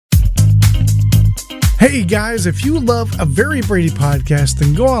Hey guys, if you love a Very Brady podcast,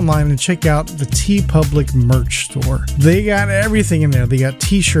 then go online and check out the TeePublic merch store. They got everything in there. They got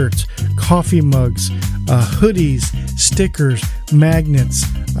t-shirts, coffee mugs, hoodies, stickers, magnets,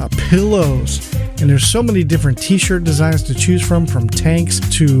 pillows, and there's so many different t-shirt designs to choose from tanks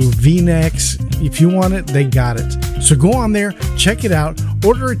to v-necks. If you want it, they got it. So go on there, check it out,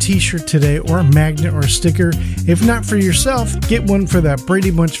 order a t-shirt today or a magnet or a sticker. If not for yourself, get one for that Brady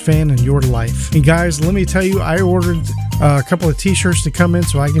Bunch fan in your life. And guys, let me tell you, I ordered a couple of t-shirts to come in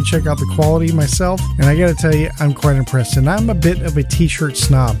so I can check out the quality myself, and I gotta tell you, I'm quite impressed. And I'm a bit of a t-shirt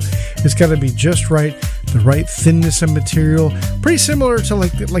snob. It's got to be just right, the right thinness of material, pretty similar to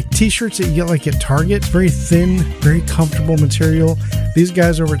like t-shirts that you get like at Target. It's very thin, very comfortable material. These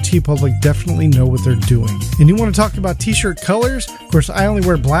guys over at TeePublic definitely know what they're doing. And you want to talk about t-shirt colors? Of course, I only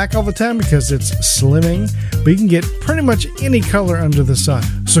wear black all the time because it's slimming, but you can get pretty much any color under the sun.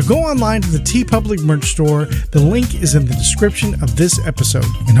 So go online to the TeePublic merch store. The link is in the description of this episode.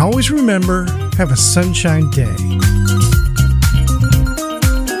 And always remember, have a sunshine day.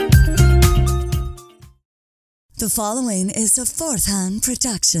 The following is a fourth-hand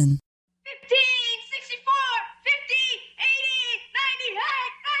production. 15, 64, 50, 80,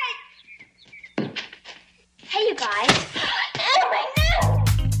 90, hey! Hey, you guys. Oh, my nose!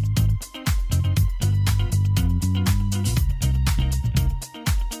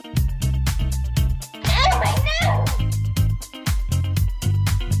 Oh, my nose!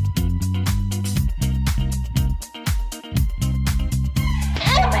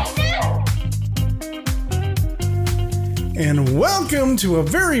 Oh, my nose! And welcome to a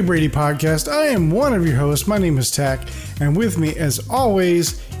Very Brady podcast. I am one of your hosts. My name is Tack, and with me, as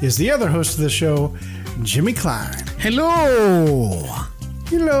always, is the other host of the show, Jimmy Klein. Hello.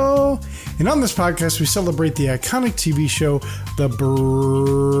 Hello. And on this podcast, we celebrate the iconic TV show, The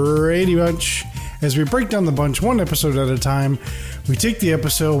Brady Bunch. As we break down the bunch one episode at a time, we take the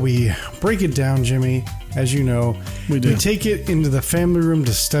episode, we break it down, Jimmy, as you know. We do. We take it into the family room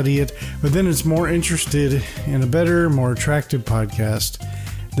to study it, but then it's more interested in a better, more attractive podcast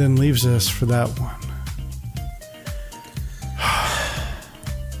than leaves us for that one.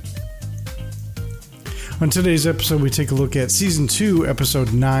 On today's episode, we take a look at Season 2,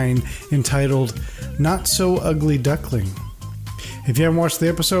 Episode 9, entitled Not So Ugly Duckling. If you haven't watched the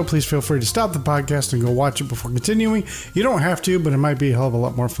episode, please feel free to stop the podcast and go watch it before continuing. You don't have to, but it might be a hell of a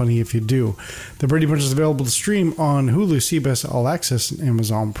lot more funny if you do. The Brady Bunch is available to stream on Hulu, CBS All Access, and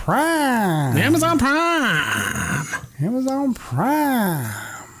Amazon Prime. Amazon Prime. Amazon Prime.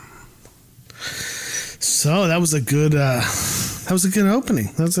 So that was a good opening.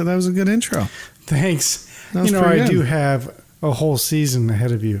 That was a good intro. Thanks. That was You know, pretty I good. do have a whole season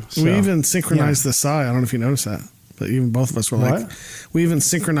ahead of you. So, We even synchronized yeah. the sigh. I don't know if you noticed that, but even both of us were What? like, we even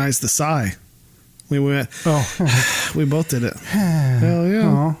synchronized the sigh. We went, Oh. we both did it. Hell yeah.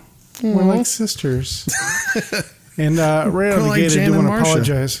 Aw. We're like sisters. And right out of the like gate, I Jan do and want to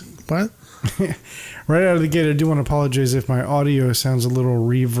Marcia. apologize. What? Right out of the gate, I do want to apologize if my audio sounds a little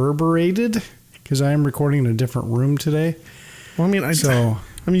reverberated because I am recording in a different room today. Well,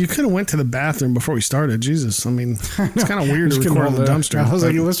 I mean, you could have went to the bathroom before we started. Jesus. I mean, it's kind of weird to record in the dumpster. I was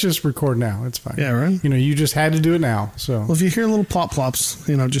like, but- let's just record now. It's fine. Yeah, right? You know, you just had to do it now. So Well, if you hear little plop plops,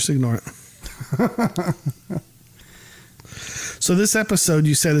 just ignore it. So this episode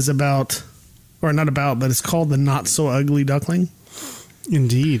you said is about, or not about, but it's called The Not So Ugly Duckling.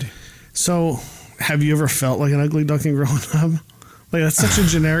 Indeed. So have you ever felt like an ugly duckling growing up? Like, that's such a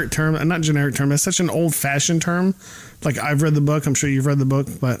generic term. Not generic term. That's such an old-fashioned term. Like, I've read the book. I'm sure you've read the book.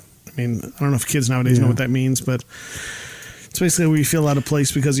 But, I mean, I don't know if kids nowadays know what that means. But it's basically where you feel out of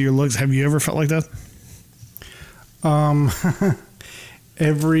place because of your looks. Have you ever felt like that?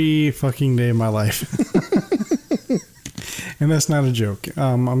 Every fucking day of my life. And that's not a joke.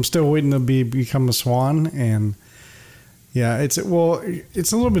 I'm still waiting to become a swan. And, yeah, it's a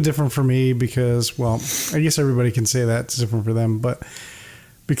little bit different for me because, well, I guess everybody can say that. It's different for them. But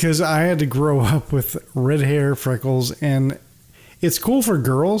because I had to grow up with red hair, freckles, and it's cool for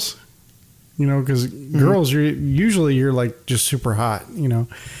girls, because girls, you're like just super hot,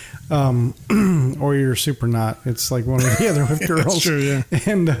 or you're super not. It's like one or the other with girls. That's true, yeah.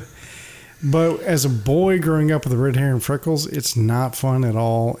 But as a boy growing up with red hair and freckles, it's not fun at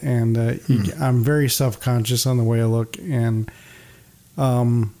all. And I'm very self-conscious on the way I look. And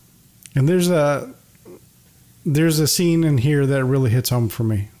there's a scene in here that really hits home for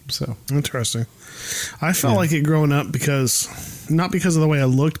me. So Interesting. I felt like it growing up not because of the way I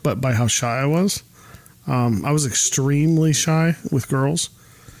looked, but by how shy I was. I was extremely shy with girls.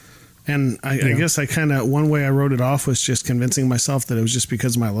 And I guess I kind of, one way I wrote it off was just convincing myself that it was just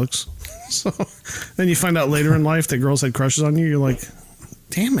because of my looks. So then you find out later in life that girls had crushes on you. You're like,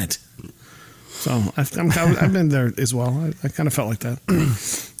 damn it. So I've been there as well. I kind of felt like that.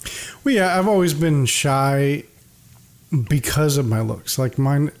 Well, yeah, I've always been shy because of my looks. Like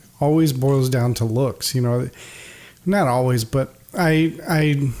mine always boils down to looks, you know, not always, but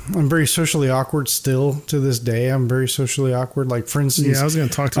I'm very socially awkward still to this day. I'm very socially awkward. Like for instance, yeah, I was going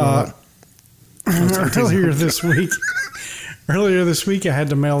to talk to you about earlier this week, I had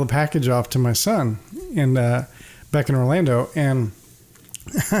to mail the package off to my son back in Orlando, and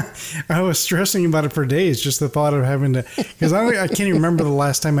I was stressing about it for days. Just the thought of having to, because I can't even remember the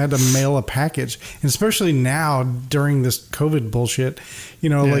last time I had to mail a package, and especially now during this COVID bullshit, you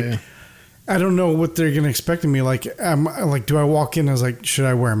know, Yeah. I don't know what they're going to expect of me. Like, do I walk in? I was like, should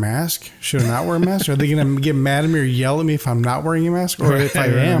I wear a mask? Should I not wear a mask? Are they going to get mad at me or yell at me if I'm not wearing a mask? Or if I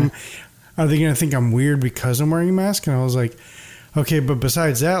am, are they going to think I'm weird because I'm wearing a mask? And I was like, okay, but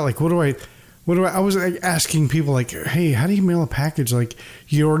besides that, like, I was like asking people like, hey, how do you mail a package? Like,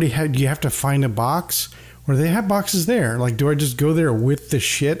 do you have to find a box, or do they have boxes there? Like, do I just go there with the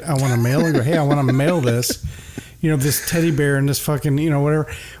shit I want to mail and go, hey, I want to mail this, you know, this teddy bear and this fucking, you know,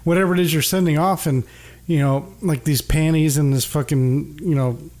 whatever it is you're sending off, and, you know, like these panties and this fucking, you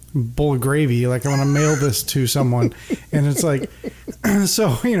know, bowl of gravy. Like, I want to mail this to someone. And it's like,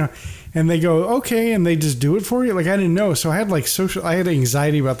 so, you know, and they go, okay, and they just do it for you. Like, I didn't know. So I had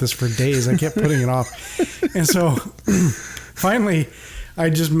anxiety about this for days. I kept putting it off. And so finally I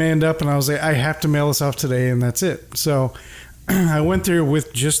just manned up and I was like, I have to mail this off today, and that's it. So I went there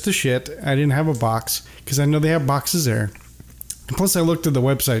with just the shit. I didn't have a box because I know they have boxes there. And plus I looked at the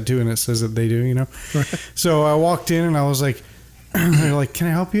website too, and it says that they do, you know. Right. So I walked in and I was like, they're like, can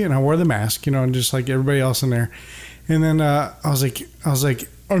I help you? And I wore the mask, you know, and just like everybody else in there. And then I was like,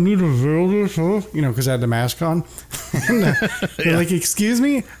 I need to mail this off, you know, because I had the mask on. And they're like, excuse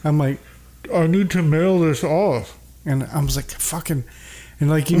me? I'm like, I need to mail this off. And I was like, fucking, and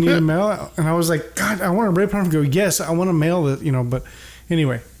like, you need to mail it? And I was like, God, I want to rip on and go, yes, I want to mail it, you know, but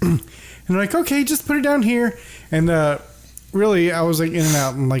anyway. And they're like, okay, just put it down here. And really, I was like in and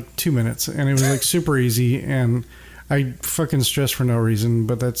out in like 2 minutes, and it was like super easy, and I fucking stress for no reason,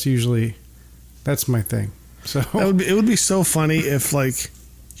 but that's my thing. So it would be so funny if like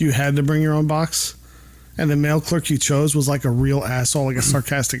you had to bring your own box, and the mail clerk you chose was like a real asshole, like a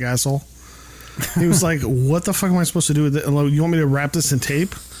sarcastic asshole. He was like, "What the fuck am I supposed to do with it? You want me to wrap this in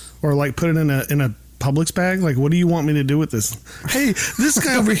tape, or like put it in a Publix bag? Like, what do you want me to do with this? Hey, this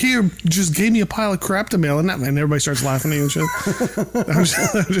guy over here just gave me a pile of crap to mail, and everybody starts laughing at you and shit.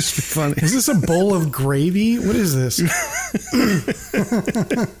 That would just be funny. Is this a bowl of gravy? What is this?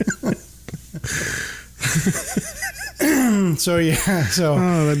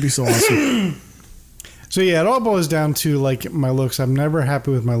 Oh, that'd be so awesome. So yeah, it all boils down to like my looks. I'm never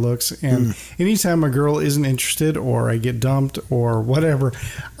happy with my looks, and anytime a girl isn't interested or I get dumped or whatever,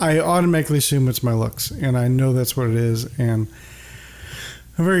 I automatically assume it's my looks, and I know that's what it is, and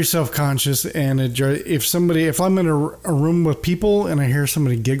I'm very self-conscious. And if I'm in a room with people and I hear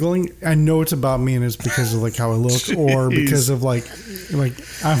somebody giggling, I know it's about me, and it's because of like how I look or because of like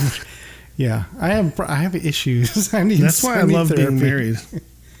I'm. Yeah, I have issues. That's why I love being married.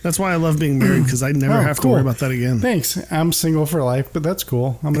 That's why I love being married, because I never have to worry about that again. Thanks. I'm single for life, but that's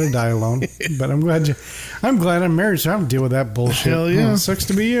cool. I'm gonna die alone. But I'm glad I'm married, so I don't deal with that bullshit. Hell yeah, sucks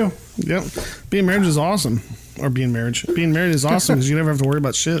to be you. Yep. Being married is awesome. Being married is awesome because you never have to worry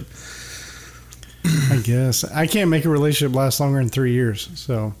about shit. I guess I can't make a relationship last longer than 3 years.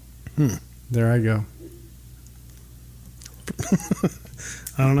 So there I go.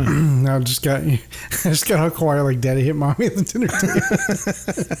 I don't know. I just got all quiet like daddy hit mommy at the dinner table.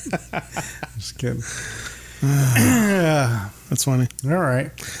 Just kidding. That's funny. All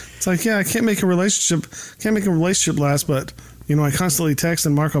right. It's like, yeah, I can't make a relationship last, but you know, I constantly text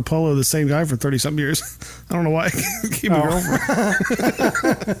and Marco Polo the same guy for 30-something years. I don't know why I can't keep a girlfriend.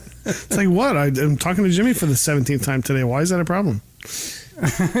 It's like, what? I'm talking to Jimmy for the 17th time today. Why is that a problem?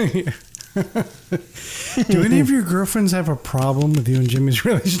 Do any of your girlfriends have a problem with you and Jimmy's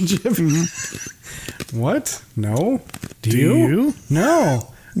relationship? What? No. Do you? No.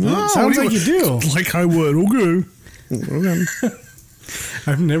 No. Sounds like you do. Like I would. Okay.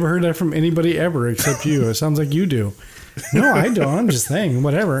 I've never heard that from anybody ever except you. It sounds like you do. No, I don't. I'm just saying.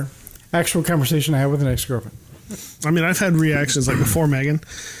 Whatever. Actual conversation I had with an ex-girlfriend. I mean, I've had reactions like before Megan.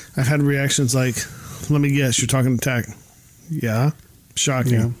 I've had reactions like, let me guess, you're talking to Tack. Yeah.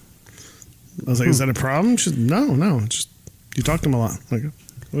 Shocking. Yeah. I was like, is that a problem? She said, no. Just, you talk to him a lot. Like,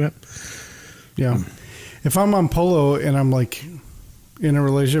 okay. Yeah. If I'm on Polo and I'm like, in a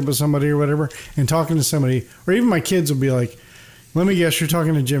relationship with somebody or whatever, and talking to somebody, or even my kids will be like, let me guess, you're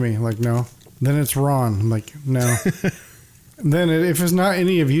talking to Jimmy. I'm like, no. Then it's Ron. I'm like, no. Then if it's not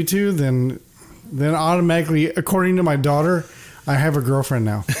any of you two, then automatically, according to my daughter, I have a girlfriend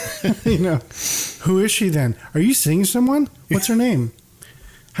now. You know, who is she then? Are you seeing someone? What's her name?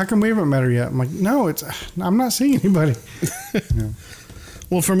 How come we haven't met her yet? I'm like, no, I'm not seeing anybody. Yeah.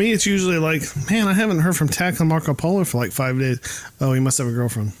 Well, for me, it's usually like, man, I haven't heard from Tack and Marco Polo for like 5 days. Oh, he must have a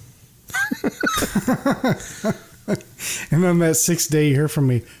girlfriend. And then that 6th day you hear from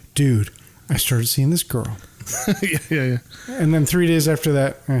me, dude, I started seeing this girl. Yeah. And then 3 days after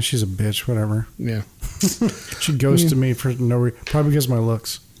that, she's a bitch, whatever. Yeah. She ghosted me for no reason, probably because of my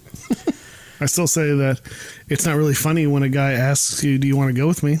looks. I still say that it's not really funny when a guy asks you, do you want to go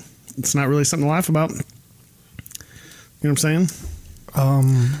with me? It's not really something to laugh about. You know what I'm saying?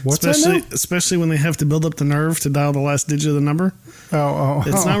 What's that? Especially when they have to build up the nerve to dial the last digit of the number.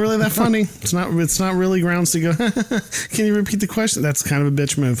 It's not really that funny. It's not really grounds to go, can you repeat the question? That's kind of a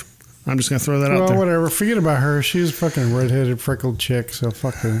bitch move. I'm just going to throw that out there. Well, whatever. Forget about her. She's a fucking redheaded, freckled chick, so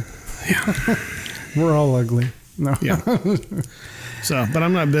fuck her. Yeah. We're all ugly. No. Yeah. So, but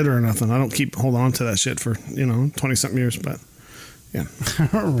I'm not bitter or nothing. I don't keep hold on to that shit for, 20-something years, but yeah.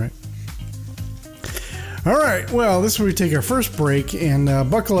 All right. Well, this is where we take our first break, and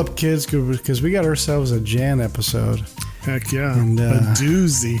buckle up, kids, because we got ourselves a Jan episode. Heck yeah. And, a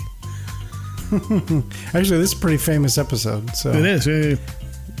doozy. Actually, this is a pretty famous episode. So it is. Yeah.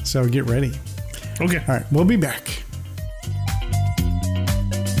 So get ready. Okay. All right. We'll be back.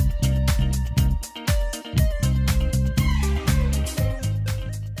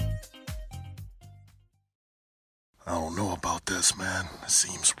 I don't know about this, man. It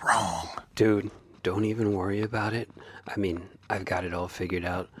seems wrong. Dude, don't even worry about it. I mean, I've got it all figured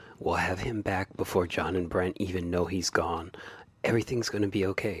out. We'll have him back before John and Brent even know he's gone. Everything's gonna be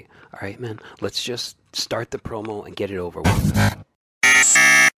okay. All right, man? Let's just start the promo and get it over with.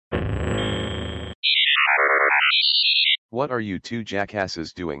 What are you two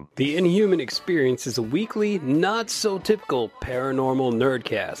jackasses doing? The Inhuman Experience is a weekly, not-so-typical paranormal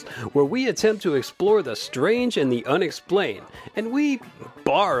nerdcast where we attempt to explore the strange and the unexplained, and we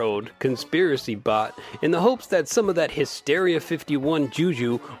borrowed Conspiracy Bot in the hopes that some of that Hysteria 51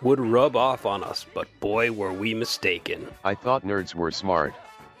 juju would rub off on us, but boy were we mistaken. I thought nerds were smart.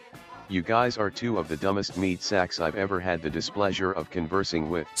 You guys are two of the dumbest meat sacks I've ever had the displeasure of conversing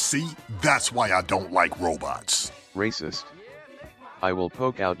with. See, that's why I don't like robots. Racist. I will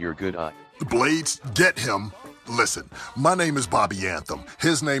poke out your good eye. Blades, get him. Listen, my name is Bobby Anthem.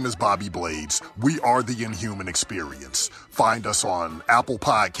 His name is Bobby Blades. We are the Inhuman Experience. Find us on Apple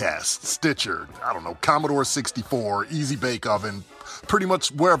Podcasts, Stitcher, Commodore 64, Easy Bake Oven, pretty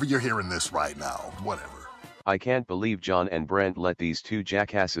much wherever you're hearing this right now, whatever. I can't believe John and Brent let these two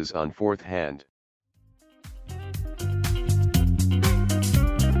jackasses on fourth hand.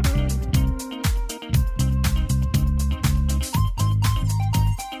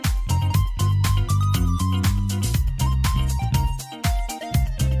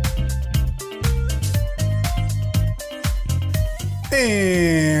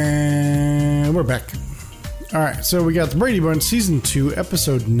 And we're back. All right, so we got the Brady Bunch Season 2,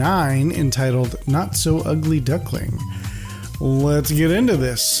 Episode 9, entitled Not So Ugly Duckling. Let's get into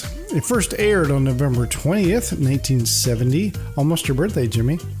this. It first aired on November 20th, 1970. Almost your birthday,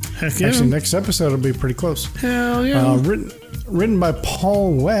 Jimmy. Heck yeah. Actually, next episode will be pretty close. Hell yeah. Written by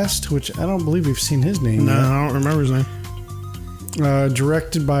Paul West, which I don't believe we've seen his name yet. I don't remember his name.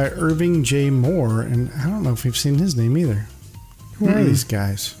 Directed by Irving J. Moore, and I don't know if we've seen his name either. Who are these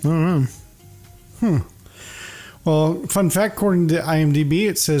guys? I don't know. Well, fun fact, according to IMDb,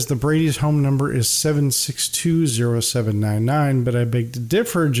 it says the Brady's home number is 7620799, but I beg to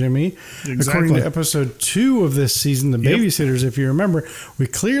differ, Jimmy. Exactly. According to episode 2 of this season, The Babysitters, if you remember, we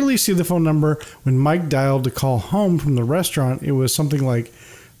clearly see the phone number when Mike dialed to call home from the restaurant. It was something like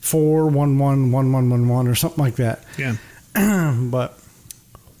 4111111 or something like that. Yeah. But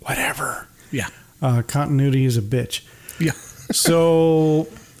whatever. Yeah. Continuity is a bitch. Yeah. So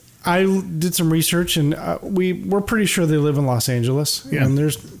I did some research, and we're pretty sure they live in Los Angeles. Yeah. And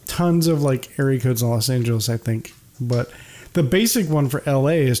there's tons of area codes in Los Angeles, I think. But the basic one for LA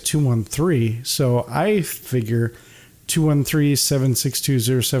is 213. So I figure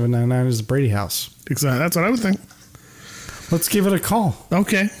 213-762-0799 is the Brady house. Exactly. That's what I would think. Let's give it a call.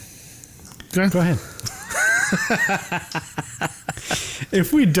 Okay. Go ahead.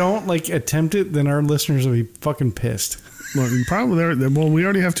 If we don't attempt it, then our listeners will be fucking pissed. Well, we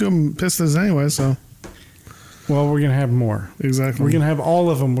already have two of them pissed us anyway, so. Well, we're going to have more. Exactly. We're going to have all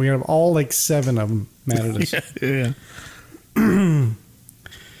of them. We're going to have all 7 of them mad at us. Yeah.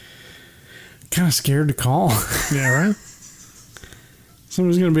 kind of scared to call. Yeah, right?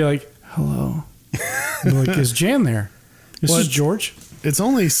 Somebody's going to be like, hello. Be like, is Jan there? This is George. It's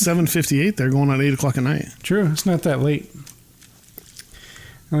only 7:58. They're going on 8 o'clock at night. True. It's not that late.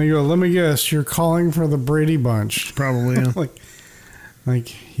 And they go, let me guess, you're calling for the Brady Bunch. Probably, yeah.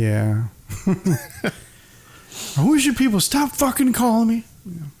 like, yeah. I wish you people stop fucking calling me.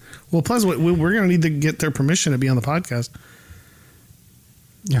 Well, plus, we're going to need to get their permission to be on the podcast.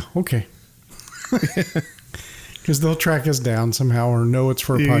 Yeah, okay. Because they'll track us down somehow or know it's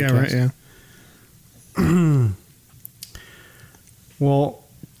for a podcast. Yeah, right, yeah. Well,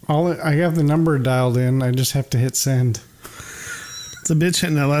 I have the number dialed in. I just have to hit send. It's a bitch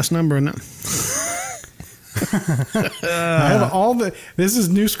hitting that last number, isn't it? I have all the... This is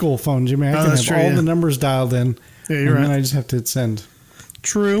new school phone, Jimmy. I can have true, all the numbers dialed in. Yeah, you're right. And then I just have to hit send.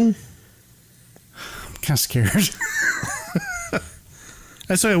 True. I'm kind of scared.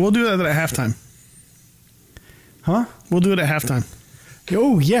 That's okay. We'll do that at halftime. Huh? We'll do it at halftime.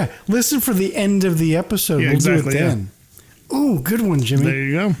 Oh, yeah. Listen for the end of the episode. Yeah, we'll exactly, do it then. Yeah. Oh, good one, Jimmy. There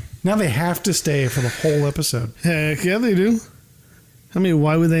you go. Now they have to stay for the whole episode. Heck yeah, they do. I mean,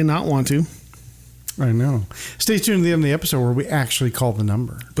 why would they not want to? I know. Stay tuned to the end of the episode where we actually call the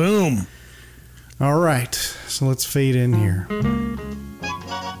number. Boom. All right. So let's fade in here.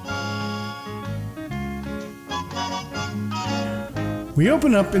 We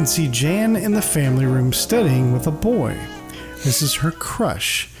open up and see Jan in the family room studying with a boy. This is her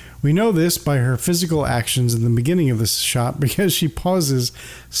crush. We know this by her physical actions in the beginning of this shot because she pauses,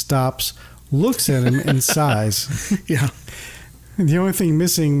 stops, looks at him, and sighs. Yeah. The only thing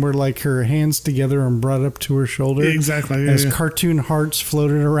missing were like her hands together and brought up to her shoulder. Exactly. Yeah, as cartoon hearts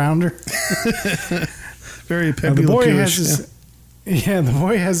floated around her. Very Pepe the boy Le has the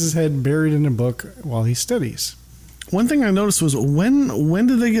boy has his head buried in a book while he studies. One thing I noticed was when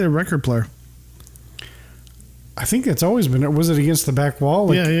did they get a record player? I think that's always been. Was it against the back wall?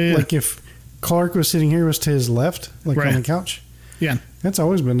 Like, yeah. Like if Clark was sitting here, it was to his left, like right on the couch. Yeah, that's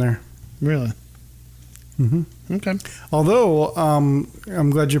always been there. Really? Mm-hmm. Okay. Although I'm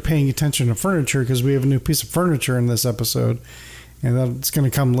glad you're paying attention to furniture because we have a new piece of furniture in this episode, and that's going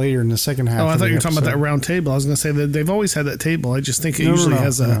to come later in the second half. Oh, I thought you were talking episode. about that round table. I was going to say that they've always had that table. I just think it usually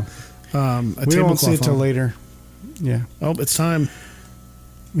has a we tablecloth. won't see it till later. Yeah. Oh, it's time.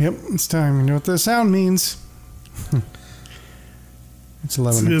 Yep, it's time. You know what the sound means? It's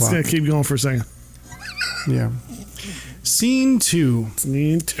 11 o'clock. It's going to keep going for a second. Yeah. Scene 2.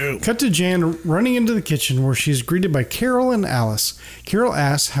 Cut to Jan running into the kitchen where she's greeted by Carol and Alice. Carol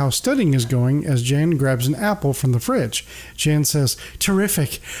asks how studying is going as Jan grabs an apple from the fridge. Jan says,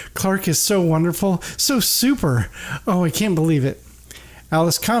 "Terrific. Clark is so wonderful. So super. Oh, I can't believe it."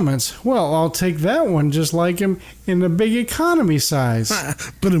 Alice comments, "Well, I'll take that one just like him in the big economy size."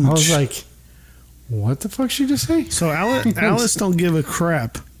 But I was like, what the fuck she just say? So Alice don't give a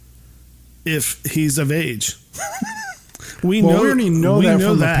crap if he's of age. We already know that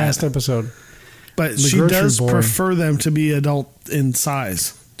from the past episode. But she does prefer them to be adult in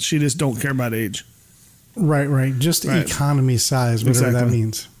size. She just don't care about age. Right. Just economy size, whatever that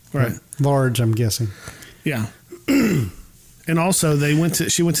means. Right. Large, I'm guessing. Yeah. And also,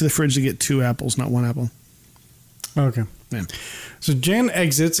 she went to the fridge to get 2 apples, not 1 apple. Okay. Yeah. So Jan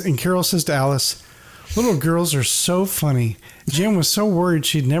exits, and Carol says to Alice, "Little girls are so funny. Jan was so worried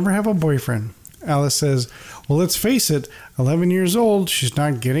she'd never have a boyfriend." Alice says, "Well, let's face it, 11 years old, she's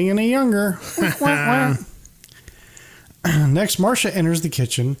not getting any younger." Next, Marcia enters the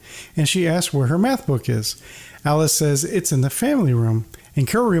kitchen, and she asks where her math book is. Alice says it's in the family room, and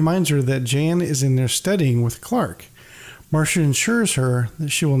Carol reminds her that Jan is in there studying with Clark. Marcia assures her that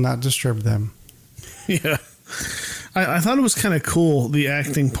she will not disturb them. Yeah. I thought it was kind of cool, the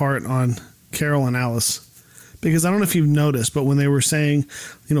acting part on Carol and Alice. Because I don't know if you've noticed, but when they were saying,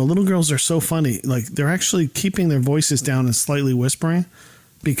 little girls are so funny, like they're actually keeping their voices down and slightly whispering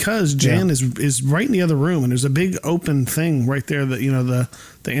because Jan is right in the other room and there's a big open thing right there that,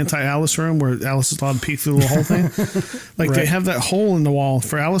 the anti-Alice room where Alice is allowed to peek through the whole thing. Like they have that hole in the wall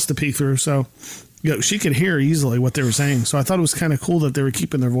for Alice to peek through. So she could hear easily what they were saying. So I thought it was kind of cool that they were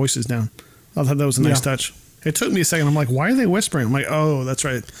keeping their voices down. I thought that was a nice touch. It took me a second. I'm like, why are they whispering? I'm like, oh, that's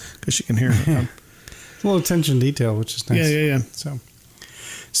right. Because she can hear it. A little attention detail, which is nice. Yeah. So,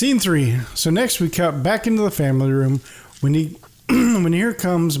 scene 3. So next we cut back into the family room when here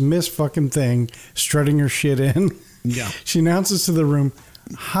comes Miss fucking Thing strutting her shit in. Yeah. She announces to the room,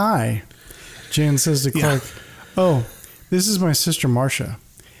 "Hi." Jan says to Clark, "Oh, this is my sister Marcia."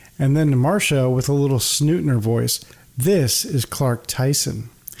 And then to Marcia with a little snoot in her voice, "This is Clark Tyson."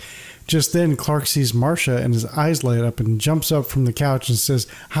 Just then Clark sees Marcia and his eyes light up and jumps up from the couch and says,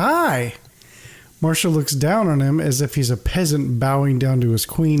 "Hi." Marcia looks down on him as if he's a peasant bowing down to his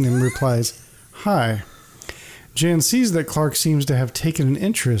queen and replies, "Hi." Jan sees that Clark seems to have taken an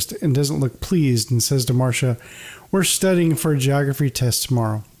interest and doesn't look pleased and says to Marcia, "We're studying for a geography test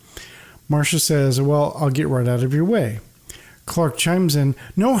tomorrow." Marcia says, "Well, I'll get right out of your way." Clark chimes in,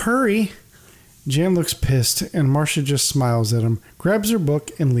 "No hurry." Jan looks pissed and Marcia just smiles at him, grabs her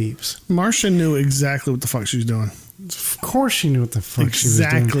book, and leaves. Marcia knew exactly what the fuck she was doing. Of course she knew what the fuck she was doing.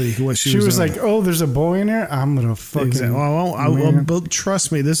 Exactly what she was doing. Like, "Oh, there's a boy in there? I'm going to fucking..." Exactly. Well,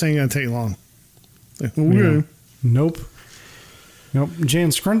 trust me, this ain't going to take long. Like, yeah. Nope. Jan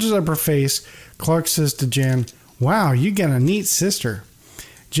scrunches up her face. Clark says to Jan, "Wow, you got a neat sister."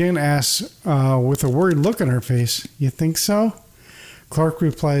 Jan asks, with a worried look on her face, "You think so?" Clark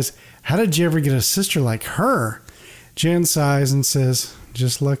replies, "How did you ever get a sister like her?" Jan sighs and says,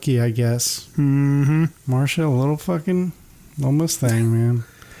 "Just lucky, I guess." Mm-hmm. Marcia, a little fucking almost thing, man.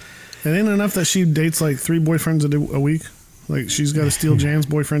 It ain't enough that she dates like 3 boyfriends a week. Like, she's got to steal Jan's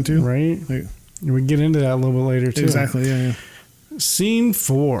boyfriend too. Right? Like, we get into that a little bit later too. Exactly, yeah. Scene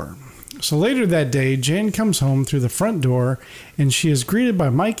 4. So later that day, Jan comes home through the front door and she is greeted by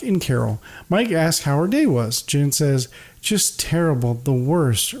Mike and Carol. Mike asks how her day was. Jan says, "Just terrible, the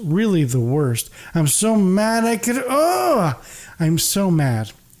worst, really the worst. I'm so mad I could, I'm so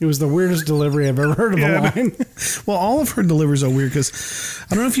mad." It was the weirdest delivery I've ever heard of a line. Well, all of her deliveries are weird because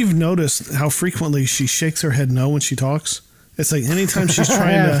I don't know if you've noticed how frequently she shakes her head no when she talks. It's like anytime she's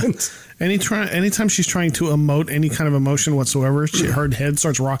trying anytime she's trying to emote any kind of emotion whatsoever, her head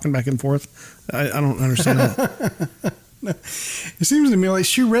starts rocking back and forth. I don't understand that. It seems to me like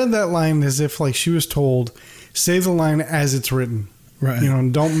she read that line as if like she was told, say the line as it's written. Right.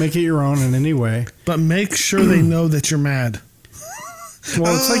 Don't make it your own in any way. But make sure they know that you're mad.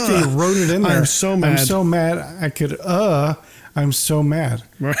 Well, it's like they wrote it in there. I'm so mad. I'm so mad. I could, I'm so mad.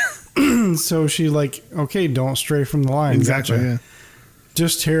 Right. So she like, okay, don't stray from the line. Exactly. Gotcha. Yeah.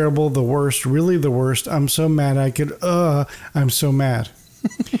 Just terrible, the worst, really the worst. I'm so mad. I could, I'm so mad.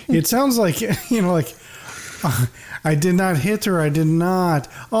 It sounds like, I did not hit her. I did not.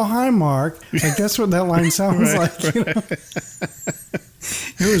 Oh, hi, Mark. Like, that's what that line sounds like.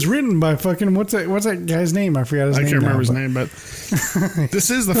 It was written by fucking, what's that guy's name? I forgot his name. I can't remember his name, but this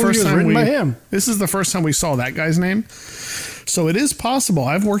is the first time This is the first time we saw that guy's name. So it is possible.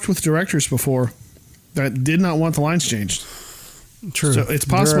 I've worked with directors before that did not want the lines changed. True. So it's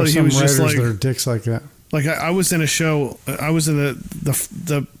possible he was just like, that are dicks like that. Like I was in a show. I was in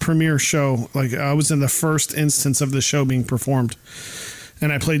the premiere show. Like I was in the first instance of the show being performed,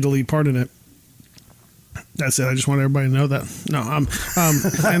 and I played the lead part in it. That's it. I just want everybody to know that. No,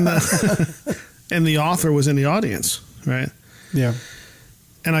 and the author was in the audience, right? Yeah.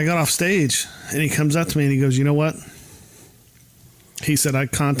 And I got off stage, and he comes up to me and he goes, "You know what?" He said, "I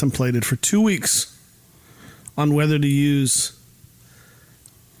contemplated for 2 weeks on whether to use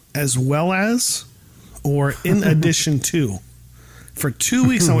as well as or in addition to." For 2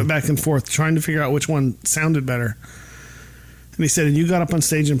 weeks, I went back and forth trying to figure out which one sounded better. And he said, "And you got up on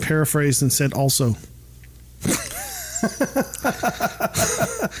stage and paraphrased and said also."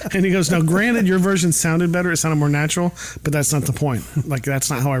 And he goes, "Now, granted, your version sounded better. It sounded more natural, but that's not the point. Like,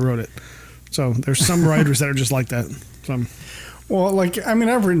 that's not how I wrote it." So there's some writers that are just like that. Well, like, I mean,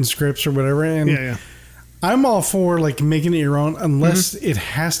 I've written scripts or whatever, and yeah. I'm all for like making it your own, unless it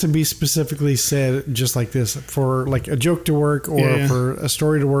has to be specifically said just like this for like a joke to work or for a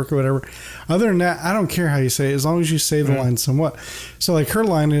story to work or whatever. Other than that, I don't care how you say it, as long as you say the line somewhat. So like her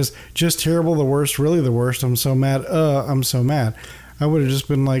line is just terrible, the worst, really the worst. I'm so mad. I'm so mad. I would have just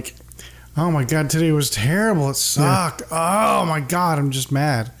been like, "Oh my God, today was terrible. It sucked. Oh my God, I'm just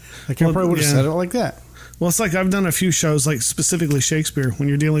mad." Like I probably would have said it like that. Well, it's like I've done a few shows, like specifically Shakespeare, when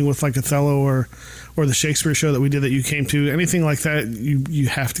you're dealing with like Othello or the Shakespeare show that we did that you came to, anything like that, you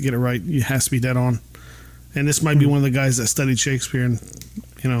have to get it right. You has to be dead on. And this might be one of the guys that studied Shakespeare and,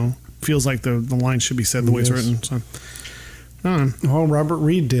 feels like the line should be said the way it's written. So, well, Robert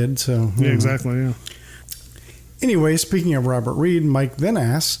Reed did, so. Yeah, exactly, yeah. Anyway, speaking of Robert Reed, Mike then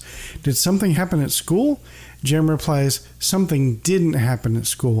asks, "Did something happen at school?" Jim replies, "Something didn't happen at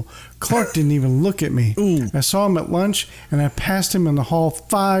school. Clark didn't even look at me. Ooh. I saw him at lunch, and I passed him in the hall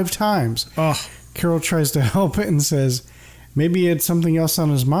 5 times. Oh. Carol tries to help it and says, "Maybe he had something else on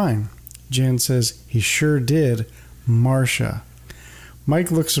his mind." Jan says, "He sure did. Marcia."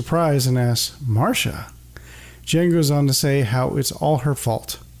 Mike looks surprised and asks, "Marcia?" Jan goes on to say how it's all her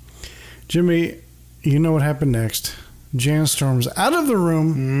fault. Jimmy, you know what happened next. Jan storms out of the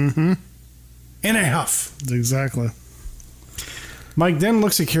room in a huff. Exactly. Mike then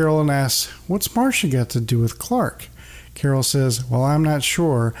looks at Carol and asks, "What's Marcia got to do with Clark?" Carol says, well, I'm not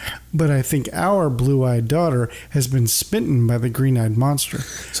sure, but I think our blue-eyed daughter has been smitten by the green-eyed monster.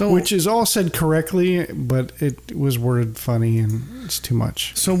 Which is all said correctly, but it was worded funny and it's too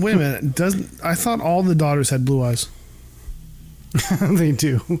much. So wait a minute. I thought all the daughters had blue eyes. They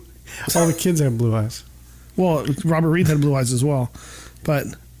do. All the kids have blue eyes. Well, Robert Reed had blue eyes as well. But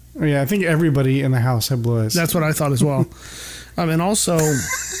yeah, I think everybody in the house had blue eyes. That's what I thought as well. And also...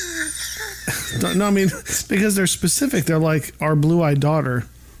 No, I mean, because they're specific. They're like, our blue-eyed daughter.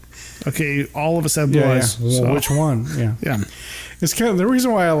 Okay, all of us have blue eyes. Yeah. Well, so. which one? Yeah. Yeah. It's kind of, the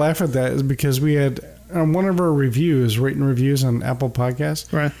reason why I laugh at that is because we had, on one of our reviews, rating reviews on Apple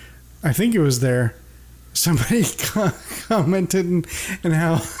Podcasts, right? I think it was there, somebody commented and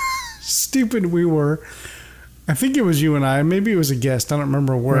how stupid we were. I think it was you and I. Maybe it was a guest. I don't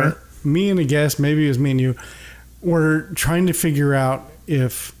remember where. Right. Me and a guest, maybe it was me and you, were trying to figure out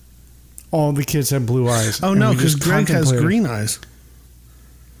if all the kids have blue eyes. Oh, no, because Greg has green eyes.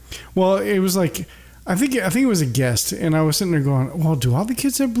 Well, it was like, I think it was a guest, and I was sitting there going, well, do all the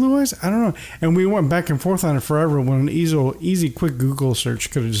kids have blue eyes? I don't know. And we went back and forth on it forever when an easy, quick Google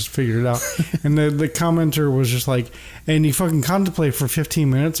search could have just figured it out. And the commenter was just like, and you fucking contemplate for 15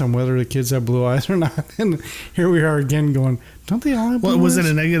 minutes on whether the kids have blue eyes or not. And here we are again going, don't they all have blue eyes? Was it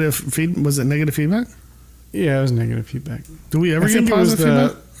a negative Was it negative feedback? Yeah, it was negative feedback. Do we ever get positive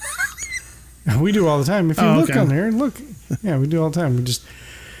feedback? We do all the time. If you look on there, look. Yeah, we do all the time. We just...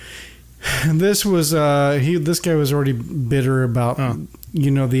 This was... This guy was already bitter about,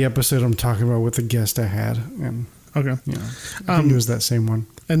 the episode I'm talking about with the guest I had. And, okay. Yeah, I think it was that same one.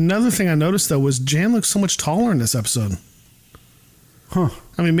 Another thing I noticed, though, was Jan looks so much taller in this episode. Huh.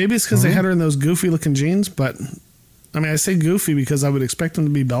 I mean, maybe it's because they had her in those goofy-looking jeans, but... I mean, I say goofy because I would expect them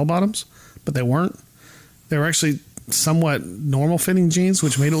to be bell-bottoms, but they weren't. They were actually... somewhat normal fitting jeans,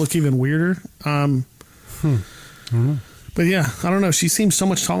 which made it look even weirder. But yeah, I don't know. She seems so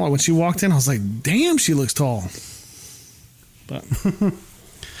much taller. When she walked in, I was like, damn, she looks tall. But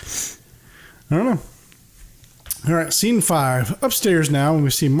I don't know. All right, scene 5. Upstairs now, and we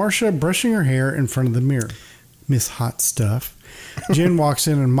see Marcia brushing her hair in front of the mirror. Miss Hot Stuff. Jen walks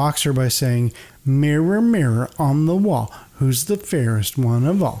in and mocks her by saying, mirror, mirror on the wall, who's the fairest one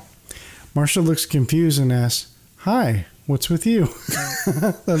of all? Marcia looks confused and asks, hi, what's with you?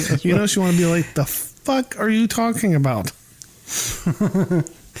 You know, she want to be like, the fuck are you talking about?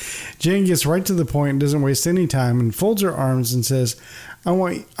 Jane gets right to the point and doesn't waste any time and folds her arms and says, I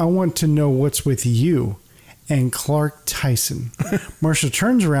want to know what's with you and Clark Tyson. Marcia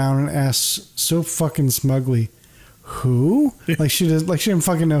turns around and asks so fucking smugly, who? Like she didn't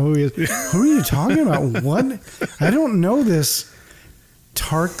fucking know who he is. Who are you talking about? What? I don't know this.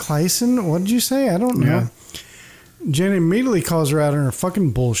 Clark Tyson? What did you say? I don't know. Yeah. Jen immediately calls her out on her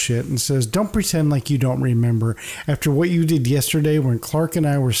fucking bullshit and says, don't pretend like you don't remember after what you did yesterday when Clark and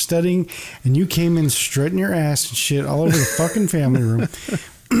I were studying and you came in strutting your ass and shit all over the fucking family room.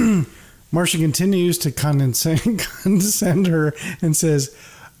 Marcia continues to condescend her and says,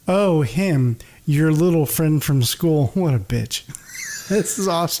 oh, him, your little friend from school. What a bitch. This is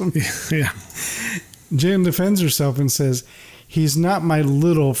awesome. Yeah. Jen defends herself and says, he's not my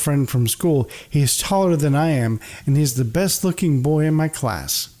little friend from school. He's taller than I am, and he's the best-looking boy in my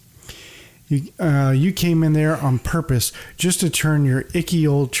class. You came in there on purpose just to turn on your icky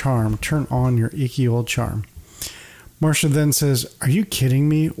old charm. Marcia then says, are you kidding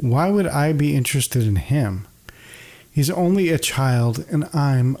me? Why would I be interested in him? He's only a child, and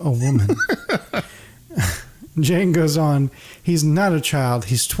I'm a woman. Jane goes on, he's not a child.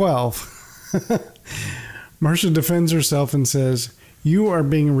 He's 12. Marcia defends herself and says, you are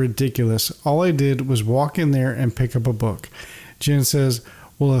being ridiculous. All I did was walk in there and pick up a book. Jen says,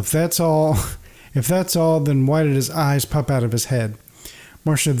 well, if that's all, then why did his eyes pop out of his head?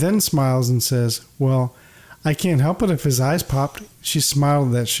 Marcia then smiles and says, well, I can't help it if his eyes popped. She smiled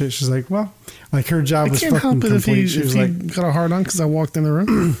at that shit. She's like, well, like her job was fucking complete. She was like, got a hard on because I walked in the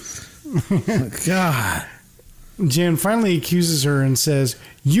room. God. Jan finally accuses her and says,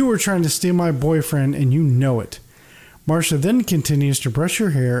 you were trying to steal my boyfriend and you know it. Marcia then continues to brush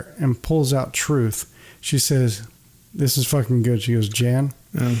her hair and pulls out truth. She says, this is fucking good. She goes, Jan,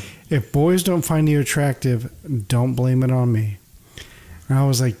 if boys don't find you attractive, don't blame it on me. And I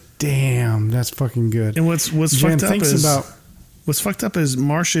was like, damn, that's fucking good. And what's fucked up is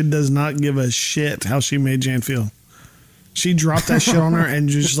Marcia does not give a shit how she made Jan feel. She dropped that shit on her and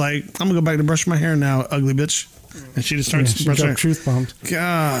just like, I'm gonna go back to brush my hair now, ugly bitch. And she just starts brushing her. Truth bombed.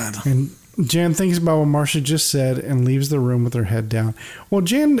 God. And Jan thinks about what Marcia just said and leaves the room with her head down. Well,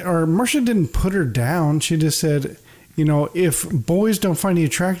 Marcia didn't put her down. She just said, if boys don't find you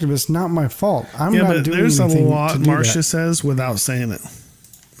attractive, it's not my fault. I'm not but doing there's a anything lot to do Marcia that. says without saying it.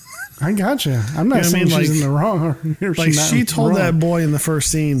 I gotcha. I'm not saying she's in the wrong. Or Like she's not she told wrong. that boy in the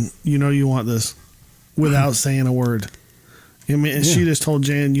first scene, you want this, without saying a word. And she just told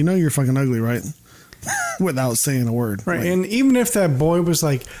Jan, you're fucking ugly, right? Without saying a word. Right. And even if that boy was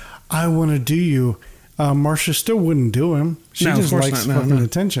like, I want to do you, Marcia still wouldn't do him. She No, of just course likes not. No, fucking no.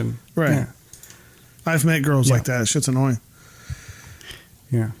 attention. Right. Yeah. I've met girls like that. Shit's annoying.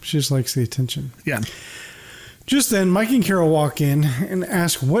 Yeah. She just likes the attention. Yeah. Just then, Mike and Carol walk in and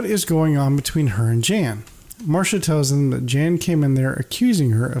ask what is going on between her and Jan. Marcia tells them that Jan came in there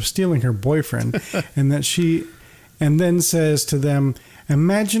accusing her of stealing her boyfriend and then says to them,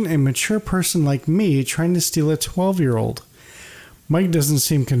 imagine a mature person like me trying to steal a 12-year-old. Mike doesn't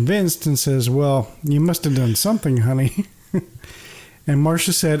seem convinced and says, well, you must have done something, honey. And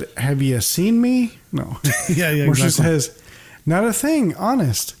Marcia said, have you seen me? No. Yeah, Marcia exactly. says, not a thing,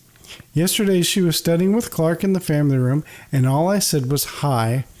 honest. Yesterday she was studying with Clark in the family room, and all I said was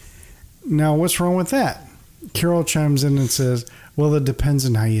hi. Now, what's wrong with that? Carol chimes in and says, well, it depends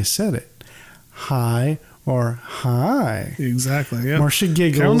on how you said it. Hi or hi. Exactly, yeah. Marcia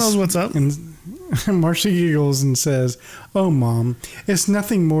giggles. Carol knows what's up. And Marcia giggles and says, oh, Mom, it's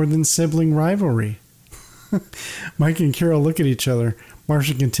nothing more than sibling rivalry. Mike and Carol look at each other.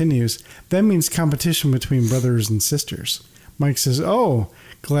 Marcia continues, that means competition between brothers and sisters. Mike says, oh,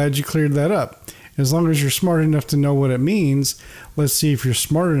 glad you cleared that up. As long as you're smart enough to know what it means, let's see if you're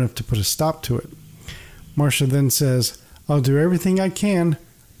smart enough to put a stop to it. Marcia then says, I'll do everything I can,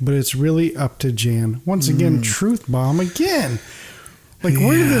 but it's really up to Jan. Once again, truth bomb again. Like,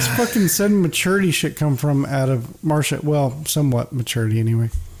 where did this fucking sudden maturity shit come from out of Marcia? Well, somewhat maturity anyway.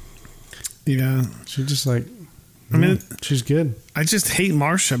 Yeah. She's just like, I mean, she's good. I just hate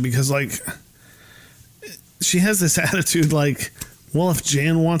Marcia because, like, she has this attitude like, well, if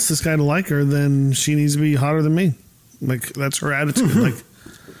Jan wants this guy to like her, then she needs to be hotter than me. Like, that's her attitude. Like,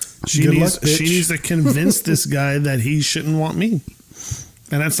 she needs to convince this guy that he shouldn't want me.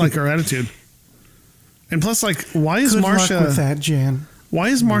 And that's like her attitude. And plus, like, why is Good Marcia luck with that, Jan? Why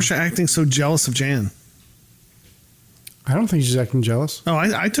is Marcia acting so jealous of Jan? I don't think she's acting jealous. Oh,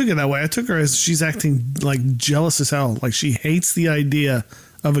 I took it that way. I took her as she's acting like jealous as hell. Like she hates the idea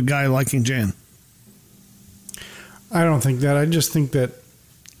of a guy liking Jan. I don't think that. I just think that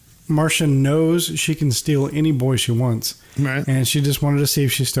Marcia knows she can steal any boy she wants. Right. And she just wanted to see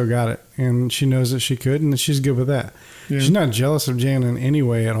if she still got it. And she knows that she could, and she's good with that. Yeah. She's not jealous of Jan in any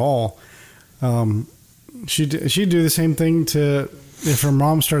way at all. She'd do the same thing to if her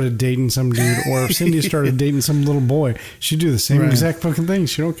mom started dating some dude, or if Cindy started dating some little boy. She'd do the same exact fucking thing.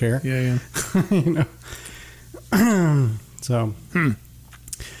 She don't care. Yeah. You know. So.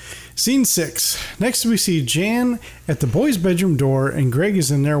 Scene 6. Next we see Jan at the boys' bedroom door, and Greg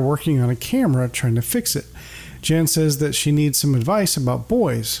is in there working on a camera trying to fix it. Jan says that she needs some advice about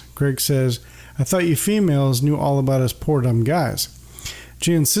boys. Greg says, I thought you females knew all about us poor dumb guys.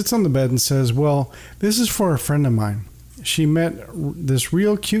 Jan sits on the bed and says, well, this is for a friend of mine. She met this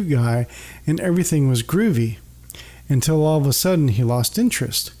real cute guy and everything was groovy until all of a sudden he lost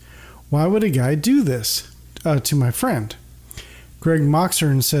interest. Why would a guy do this to my friend? Greg mocks her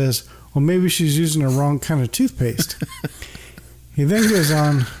and says, well, maybe she's using the wrong kind of toothpaste. He then goes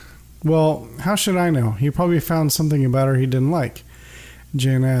on, well, how should I know? He probably found something about her he didn't like.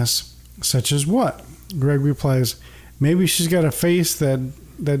 Jan asks, such as what? Greg replies, maybe she's got a face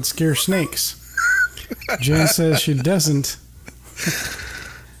that'd scare snakes. Jan says she doesn't.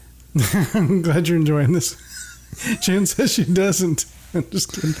 I'm glad you're enjoying this. Jan says she doesn't. I'm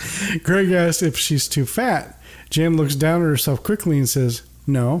just kidding. Greg asks if she's too fat. Jan looks down at herself quickly and says,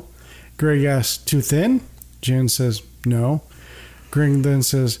 no. Greg asks, too thin? Jan says, no. Greg then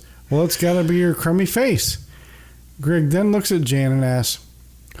says, well, it's got to be your crummy face. Greg then looks at Jan and asks,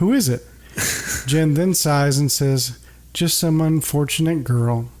 who is it? Jan then sighs and says, just some unfortunate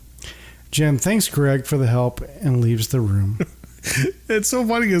girl. Jan thanks Greg for the help and leaves the room. It's so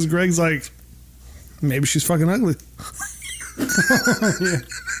funny because Greg's like, maybe she's fucking ugly. Yeah.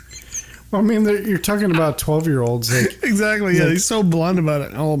 Well, I mean, you're talking about 12-year-olds. Like, exactly, yeah. He's so blunt about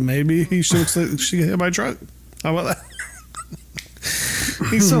it. Oh, maybe he should she hit my truck. How about that?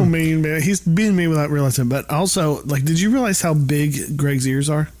 He's so mean, man. He's being mean without realizing. But also, like, did you realize how big Greg's ears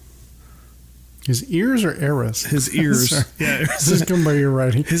are? His ears or eras? His ears. Yeah. This is going by your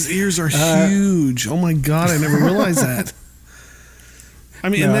writing. His ears are huge. Oh, my God. I never realized that. I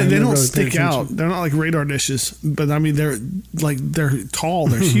mean, No, they don't really stick out. They're not like radar dishes. But, I mean, they're tall.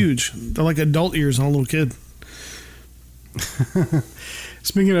 They're huge. They're like adult ears on a little kid.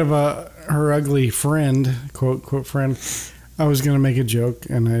 Speaking of her ugly friend, quote friend, I was going to make a joke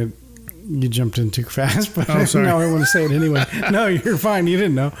and you jumped in too fast, but now I want to say it anyway. No, you're fine. You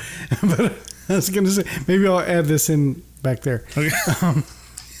didn't know. But I was going to say, maybe I'll add this in back there. Okay.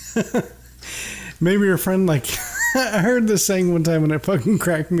 Maybe your friend, like, I heard this saying one time and it fucking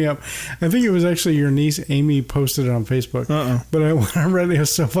cracked me up. I think it was actually your niece, Amy, posted it on Facebook. But when I read it, it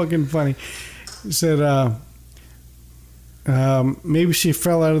was so fucking funny. It said, maybe she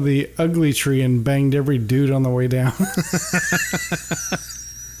fell out of the ugly tree and banged every dude on the way down.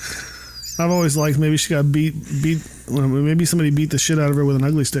 I've always liked maybe she got beat. Maybe somebody beat the shit out of her with an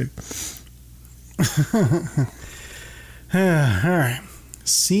ugly stick. All right.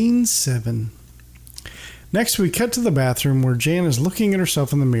 Scene 7. Next, we cut to the bathroom where Jan is looking at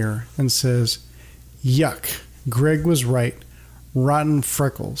herself in the mirror and says, "Yuck, Greg was right. Rotten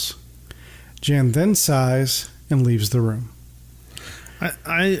freckles." Jan then sighs and leaves the room.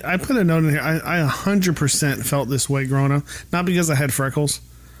 I put a note in here. I 100% felt this way growing up. Not because I had freckles.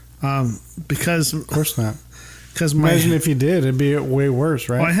 Because... Of course not. Imagine if you did, it'd be way worse,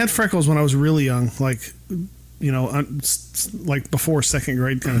 right? Well, I had freckles when I was really young, like, like before second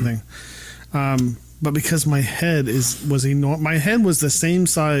grade kind of thing. But because my head was enormous, my head was the same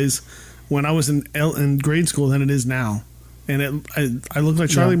size when I was in grade school than it is now, and I looked like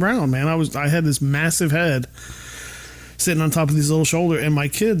Charlie Brown, man. I had this massive head sitting on top of these little shoulder, and my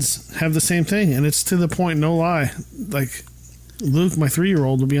kids have the same thing, and it's to the point, no lie, like Luke, my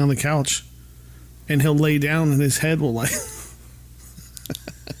 3-year-old, will be on the couch, and he'll lay down, and his head will like.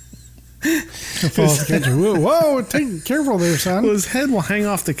 Whoa, take careful there, son. Well, his head will hang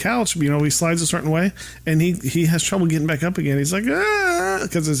off the couch. He slides a certain way, and he has trouble getting back up again. He's like,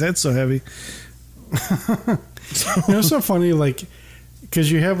 because his head's so heavy. It's so funny, like,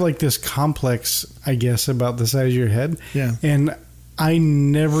 because you have like this complex, I guess, about the size of your head. Yeah. And I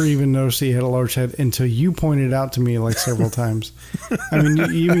never even noticed that you had a large head until you pointed out to me like several times. I mean,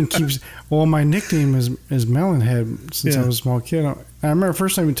 you even keeps. Well, my nickname is Melonhead since I was a small kid. I remember the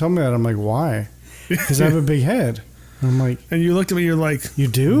first time you told me that, I'm like, why? Because I have a big head. And I'm like, and you looked at me, you're like, you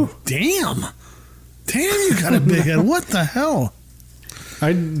do? Damn, you got a big head. What the hell?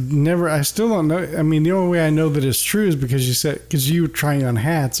 I still don't know. I mean, the only way I know that it's true is because you were trying on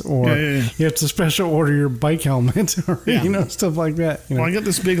hats, or you have to special order your bike helmet, or stuff like that. Well, I got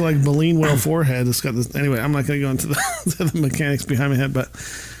this big like baleen whale forehead. It's got this. Anyway, I'm not going to go into the mechanics behind my head, but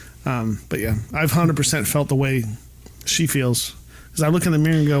yeah, I've 100% felt the way she feels, because I look in the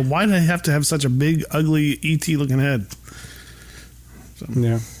mirror and go, why do I have to have such a big, ugly ET looking head? So.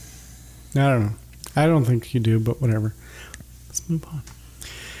 Yeah, I don't know. I don't think you do, but whatever. Let's move on.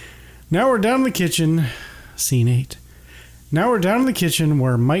 Now we're down in the kitchen, scene 8. Now we're down in the kitchen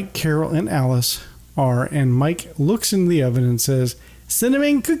where Mike, Carol, and Alice are, and Mike looks in the oven and says,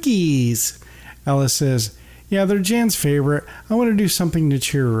 "Cinnamon cookies." Alice says, "Yeah, they're Jan's favorite. I want to do something to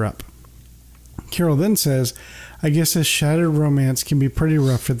cheer her up." Carol then says, "I guess a shattered romance can be pretty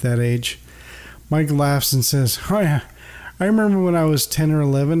rough at that age." Mike laughs and says, "Oh yeah, I remember when I was 10 or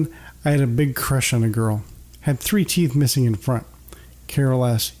 11, I had a big crush on a girl. Had 3 teeth missing in front." Carol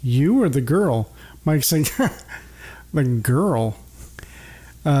asks, "You or the girl?" Mike's like, "The girl?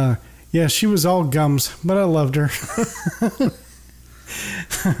 Yeah, she was all gums, but I loved her."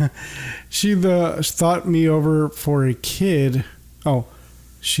 She thought me over for a kid. Oh,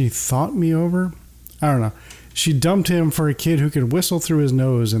 she thought me over? I don't know. She dumped him for a kid who could whistle through his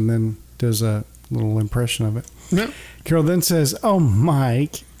nose, and then does a little impression of it. Yep. Carol then says, "Oh,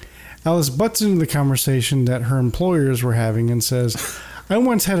 Mike." Alice butts into the conversation that her employers were having and says, "I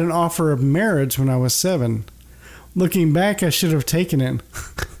once had an offer of marriage when I was 7. Looking back, I should have taken it."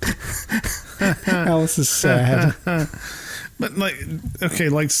 Alice is sad. But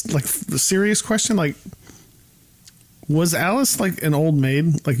the serious question, like, was Alice like an old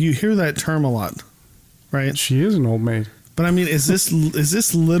maid? Like, you hear that term a lot, right? She is an old maid. But I mean, is this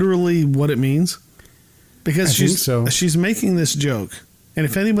literally what it means? Because she's making this joke. And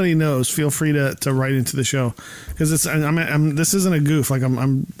if anybody knows, feel free to write into the show, because this isn't a goof. Like,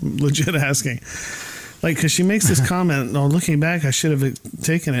 I'm legit asking, like, because she makes this comment. "No, looking back, I should have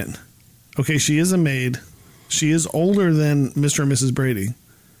taken it." Okay, she is a maid. She is older than Mr. and Mrs. Brady.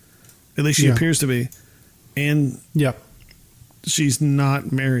 At least she appears to be, and she's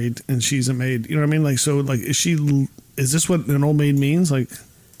not married, and she's a maid. You know what I mean? Like, so, like, is this what an old maid means? Like,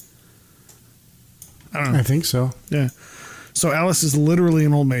 I don't know. I think so. Yeah. So Alice is literally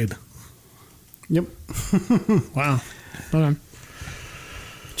an old maid. Yep. Wow. Okay.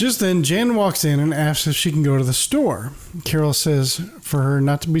 Just then, Jan walks in and asks if she can go to the store. Carol says for her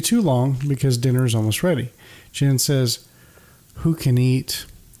not to be too long because dinner is almost ready. Jan says, who can eat?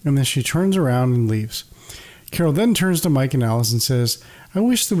 And then she turns around and leaves. Carol then turns to Mike and Alice and says, I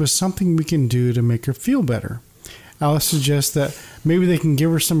wish there was something we can do to make her feel better. Alice suggests that maybe they can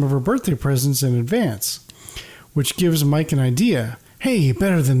give her some of her birthday presents in advance, which gives Mike an idea. Hey,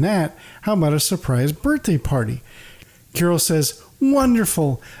 better than that, how about a surprise birthday party? Carol says,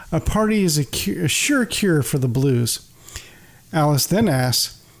 wonderful, a party is a sure cure for the blues. Alice then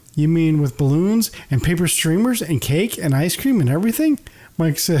asks, you mean with balloons and paper streamers and cake and ice cream and everything?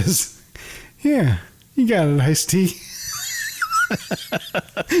 Mike says, yeah, you got it, iced tea.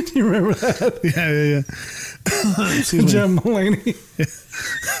 Do you remember that? Yeah. John Mulaney.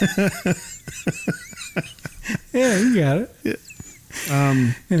 Yeah, you got it.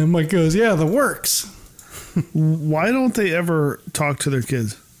 Yeah. And Mike goes, yeah, the works. Why don't they ever talk to their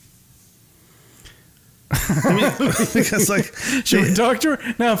kids? I mean, because like, should we talk to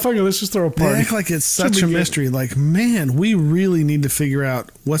her? No, fuck it, let's just throw a party. They act like it's such a mystery. Like, man, we really need to figure out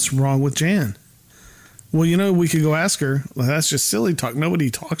what's wrong with Jan. Well, we could go ask her. Well, that's just silly talk.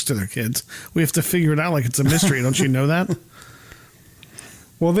 Nobody talks to their kids. We have to figure it out like it's a mystery. Don't you know that?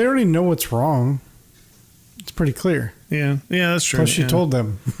 Well, they already know what's wrong. It's pretty clear. Yeah, that's true. Plus, she told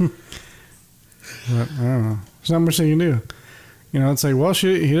them. But, I don't know. There's not much they can do. It's like, well,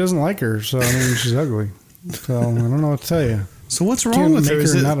 he doesn't like her, so I mean, she's ugly. So I don't know what to tell you. So what's wrong with her?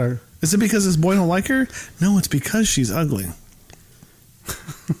 Is it because this boy don't like her? No, it's because she's ugly.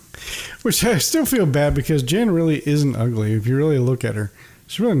 Which I still feel bad because Jan really isn't ugly. If you really look at her,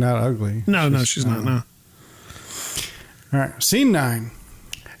 she's really not ugly. No, she's not. No. All right, scene 9.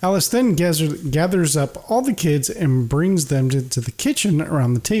 Alice then gathers up all the kids and brings them to the kitchen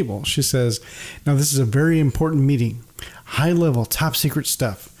around the table. She says, now this is a very important meeting. High level, top secret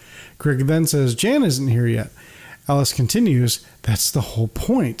stuff. Greg then says, Jan isn't here yet. Alice continues, that's the whole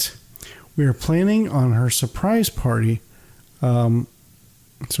point. We are planning on her surprise party. We'll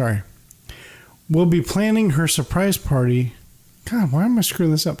be planning her surprise party. God, why am I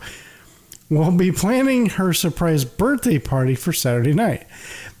screwing this up? We'll be planning her surprise birthday party for Saturday night.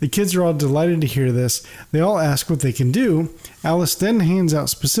 The kids are all delighted to hear this. They all ask what they can do. Alice then hands out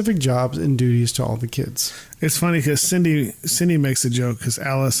specific jobs and duties to all the kids. It's funny because Cindy makes a joke because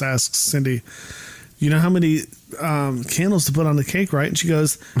Alice asks Cindy, you know how many candles to put on the cake, right? And she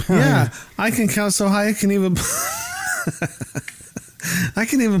goes, yeah, I can count so high I can even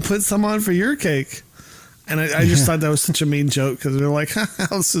put some on for your cake. And I just thought that was such a mean joke because they're like,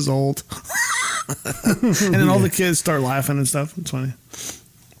 Alice is old. And then all the kids start laughing and stuff. It's funny.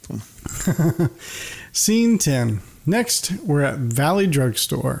 Scene 10. Next, we're at Valley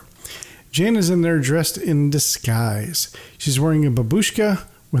Drugstore. Jan is in there dressed in disguise. She's wearing a babushka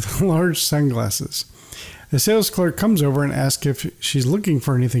with large sunglasses. The sales clerk comes over and asks if she's looking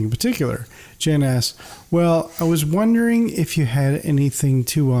for anything in particular. Jan asks, well, I was wondering if you had anything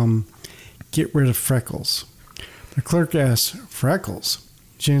to get rid of freckles. The clerk asks, freckles?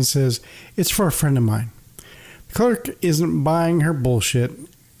 Jan says, it's for a friend of mine. The clerk isn't buying her bullshit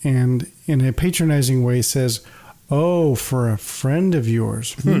and in a patronizing way says, oh, for a friend of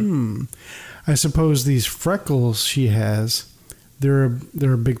yours. I suppose these freckles she has, they're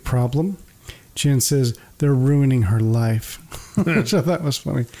a big problem. Jan says, they're ruining her life. Which I thought was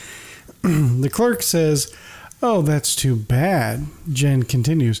funny. The clerk says, oh, that's too bad. Jen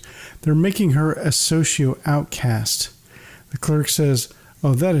continues, they're making her a socio outcast. The clerk says,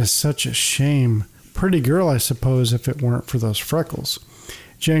 oh, that is such a shame. Pretty girl, I suppose, if it weren't for those freckles.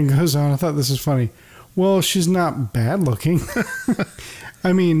 Jen goes on, I thought this was funny. Well, she's not bad looking.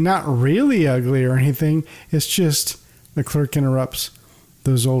 I mean, not really ugly or anything. It's just, the clerk interrupts,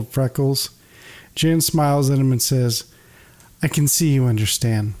 those old freckles. Jen smiles at him and says, I can see you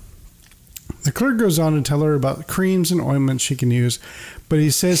understand. The clerk goes on to tell her about creams and ointments she can use, but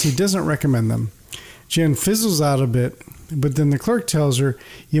he says he doesn't recommend them. Jen fizzles out a bit, but then the clerk tells her,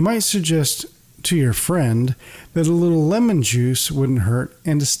 you might suggest to your friend that a little lemon juice wouldn't hurt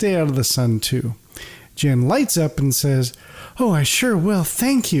and to stay out of the sun too. Jen lights up and says, oh, I sure will,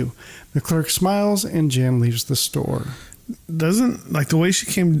 thank you. The clerk smiles and Jen leaves the store. Doesn't, like the way she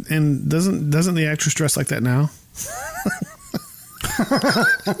came in, doesn't the actress dress like that now?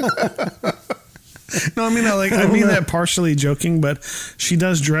 No, I mean, I mean that partially joking, but she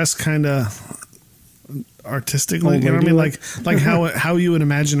does dress kind of artistically. You know what I mean? Like how you would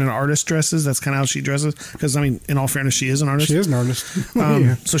imagine an artist dresses. That's kind of how she dresses. Because I mean, in all fairness, she is an artist. She is an artist.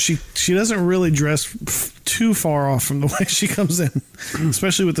 Yeah. So she doesn't really dress too far off from the way she comes in,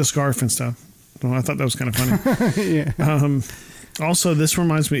 especially with the scarf and stuff. Well, I thought that was kind of funny. Yeah. Also, this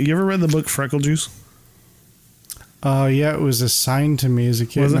reminds me. You ever read the book Freckle Juice? Yeah, it was assigned to me as a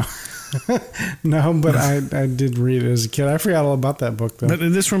kid. Was it? No, but I did read it as a kid. I forgot all about that book, though. But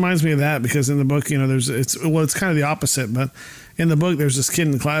this reminds me of that because in the book, it's kind of the opposite. But in the book, there's this kid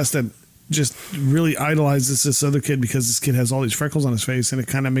in the class that just really idolizes this other kid because this kid has all these freckles on his face, and it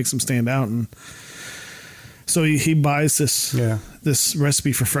kind of makes him stand out. And so he buys this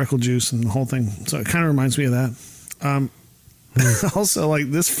recipe for freckle juice and the whole thing. So it kind of reminds me of that. Also,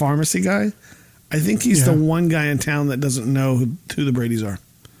 like this pharmacy guy, I think he's the one guy in town that doesn't know who the Bradys are.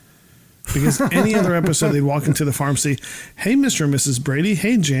 Because any other episode, they'd walk into the pharmacy, hey, Mr. and Mrs. Brady,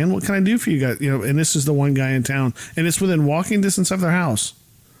 hey, Jan, what can I do for you guys? And this is the one guy in town, and it's within walking distance of their house,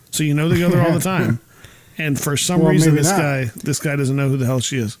 so they go there all the time. And for some reason, this guy doesn't know who the hell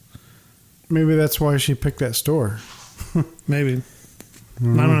she is. Maybe that's why she picked that store. Maybe. I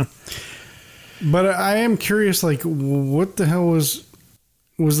don't know. But I am curious, like, what the hell was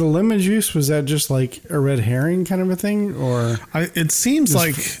the lemon juice? Was that just like a red herring kind of a thing, or it seems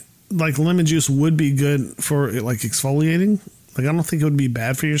like lemon juice would be good for like exfoliating. Like I don't think it would be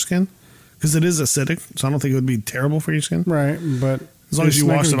bad for your skin because it is acidic, so I don't think it would be terrible for your skin. Right, but as long as you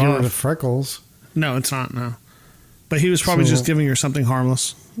wash it off. Get rid of freckles. No, it's not. No, but he was probably just giving her something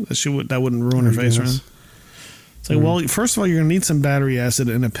harmless that wouldn't ruin her face. Right? It's like, well, first of all, you're gonna need some battery acid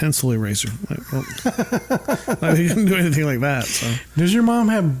and a pencil eraser. Like, well, you couldn't do anything like that. So. Does your mom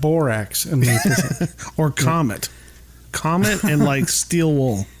have borax in or Comet? Comet and like steel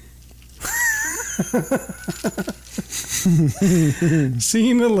wool.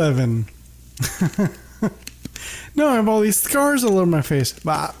 Scene 11. No, I have all these scars all over my face,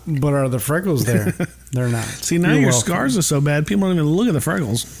 but are the freckles there? They're not. See, now your scars are so bad, people don't even look at the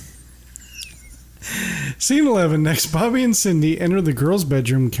freckles. Scene 11. Next, Bobby and Cindy enter the girls'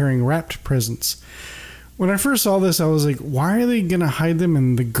 bedroom carrying wrapped presents. When I first saw this, I was like, why are they going to hide them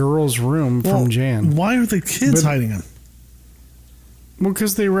in the girls' room from Jan? Why are the kids hiding them? Well,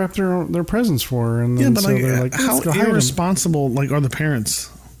 because they wrapped their presents for her. And then, they're like, how irresponsible are the parents?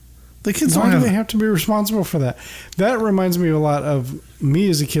 The kids Why do they have to be responsible for that? That reminds me a lot of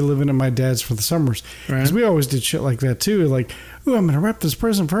me as a kid living at my dad's for the summers. Because we always did shit like that too. Like, oh, I'm going to wrap this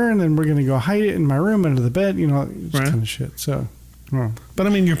present for her and then we're going to go hide it in my room under the bed. Kind of shit. So, But I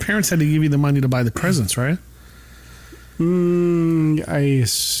mean, your parents had to give you the money to buy the presents, right? I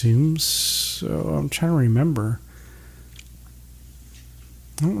assume so. I'm trying to remember.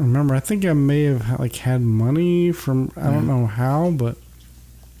 I don't remember. I think I may have had money from, I don't know how, but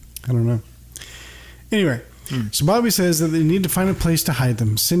I don't know. Anyway, so Bobby says that they need to find a place to hide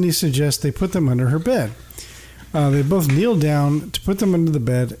them. Cindy suggests they put them under her bed. They both kneel down to put them under the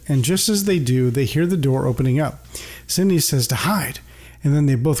bed, and just as they do, they hear the door opening up. Cindy says to hide, and then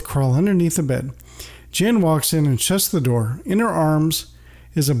they both crawl underneath the bed. Jan walks in and shuts the door. In her arms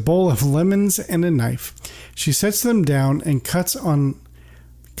is a bowl of lemons and a knife. She sets them down and cuts in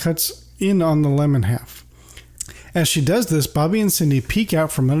on the lemon half. As she does this, Bobby and Cindy peek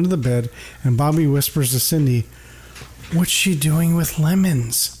out from under the bed, and Bobby whispers to Cindy, "What's she doing with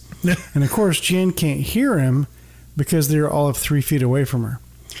lemons?" And of course, Jan can't hear him because they're all of 3 feet away from her.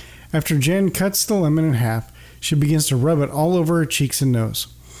 After Jan cuts the lemon in half, she begins to rub it all over her cheeks and nose.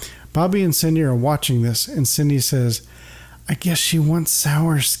 Bobby and Cindy are watching this, and Cindy says, "I guess she wants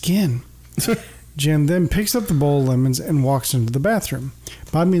sour skin." Jan then picks up the bowl of lemons and walks into the bathroom.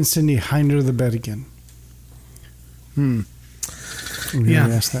 Bobby and Cindy hide under the bed again. Yeah.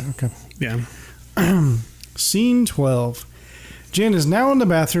 Asked that. Okay. Yeah. Scene 12. Jan is now in the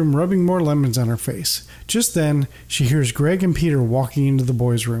bathroom rubbing more lemons on her face. Just then, she hears Greg and Peter walking into the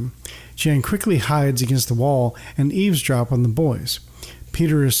boys' room. Jan quickly hides against the wall and eavesdrops on the boys.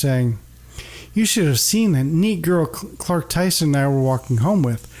 Peter is saying, "You should have seen that neat girl Clark Tyson and I were walking home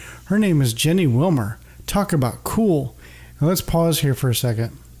with. Her name is Jenny Wilmer. Talk about cool." Now let's pause here for a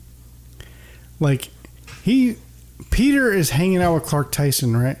second. Peter is hanging out with Clark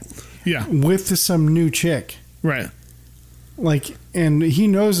Tyson, right? Yeah. With some new chick. Right. And he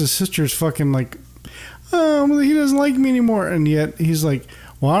knows his sister's fucking he doesn't like me anymore. And yet he's like,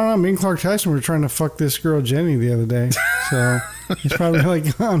 well, I don't know, me and Clark Tyson were trying to fuck this girl Jenny the other day. So he's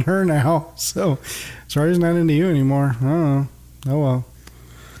probably on her now. So sorry he's not into you anymore. I don't know. Oh well.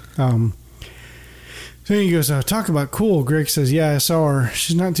 So he goes, talk about cool. Greg says, yeah, I saw her.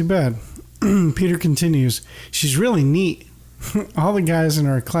 She's not too bad. Peter continues, she's really neat. All the guys in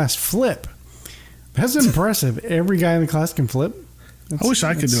our class flip. That's impressive. Every guy in the class can flip. I wish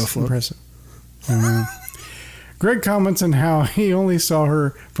I could do a flip. Impressive. Greg comments on how he only saw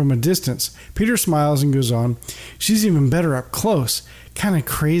her from a distance. Peter smiles and goes on, she's even better up close. Kind of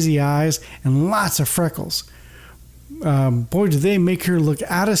crazy eyes and lots of freckles. Boy, do they make her look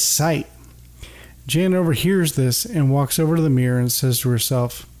out of sight. Jan overhears this and walks over to the mirror and says to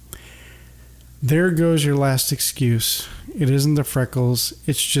herself, There goes your last excuse. It isn't the freckles.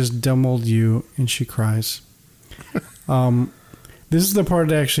 It's just dumb old you. And she cries. This is the part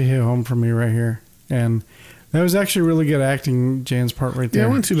that actually hit home for me right here. And that was actually really good acting, Jan's part right there. Yeah, it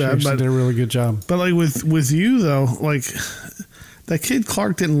wasn't too bad. She did a really good job. But like with you though, like that kid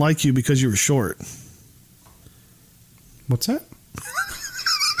Clark didn't like you because you were short. What's that?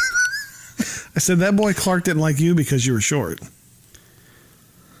 I said that boy Clark didn't like you because you were short.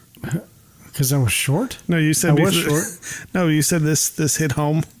 Because I was short? No, you said I was short. No, you said this hit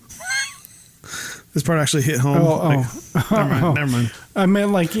home. This part actually hit home. Never mind. I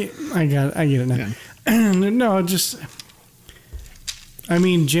meant like I get it now. Yeah. No, just I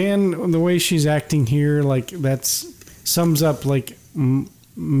mean Jan, the way she's acting here, like that's sums up like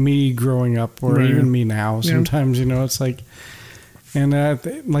me growing up, or even me now. Sometimes it's like, and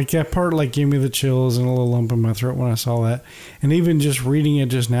like that part like gave me the chills and a little lump in my throat when I saw that, and even just reading it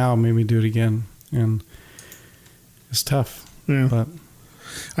just now made me do it again, and it's tough. Yeah, but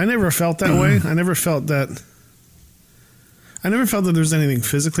I never felt that way. I never felt that there's anything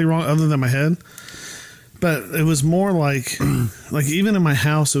physically wrong other than my head. But it was more like even in my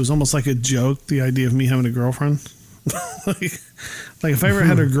house, it was almost like a joke, the idea of me having a girlfriend. like if I ever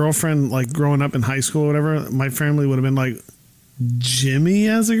had a girlfriend, like growing up in high school or whatever, my family would have been like, Jimmy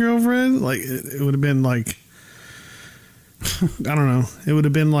has a girlfriend? Like, it would have been like, I don't know. It would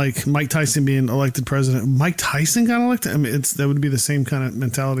have been like Mike Tyson being elected president. Mike Tyson got elected? I mean, that would be the same kind of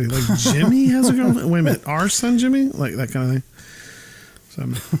mentality. Like, Jimmy has a girlfriend? Wait a minute, our son Jimmy? Like, that kind of thing. So,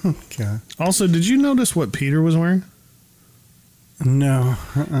 okay. Also, did you notice what Peter was wearing? No.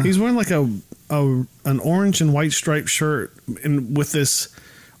 He's wearing like an orange and white striped shirt and with this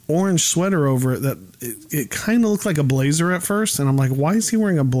orange sweater over it that it kind of looked like a blazer at first. And I'm like, why is he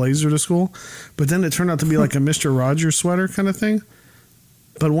wearing a blazer to school? But then it turned out to be like a Mr. Rogers sweater kind of thing.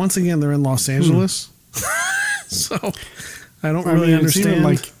 But once again, they're in Los Angeles. So I don't really understand.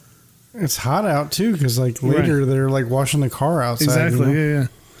 Like, it's hot out too, because like later they're like washing the car outside. Exactly. Yeah.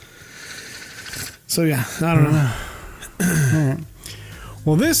 So yeah, I don't know. All right.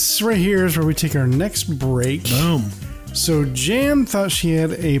 Well, this right here is where we take our next break. Boom. So Jan thought she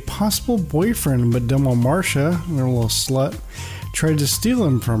had a possible boyfriend, but dumb old Marcia, her little slut, tried to steal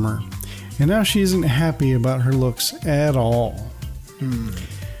him from her. And now she isn't happy about her looks at all.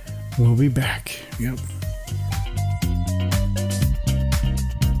 We'll be back. Yep.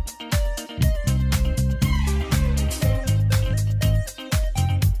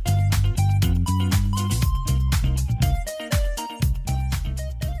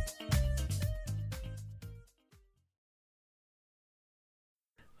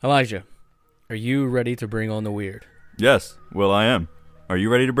 Elijah, are you ready to bring on the weird? Yes, Will I am. Are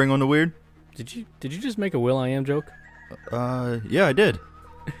you ready to bring on the weird? Did you just make a Will I am joke? Yeah, I did.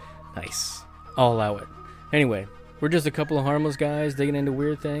 Nice. I'll allow it. Anyway, we're just a couple of harmless guys digging into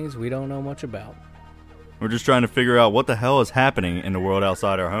weird things we don't know much about. We're just trying to figure out what the hell is happening in the world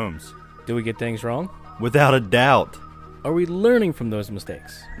outside our homes. Do we get things wrong? Without a doubt. Are we learning from those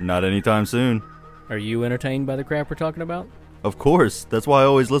mistakes? Not anytime soon. Are you entertained by the crap we're talking about? Of course. That's why I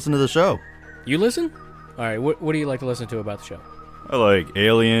always listen to the show. You listen? Alright, what do you like to listen to about the show? I like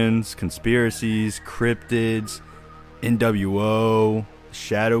aliens, conspiracies, cryptids, NWO,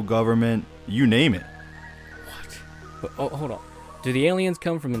 shadow government, you name it. What? Oh, hold on. Do the aliens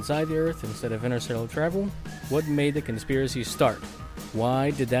come from inside the Earth instead of interstellar travel? What made the conspiracy start?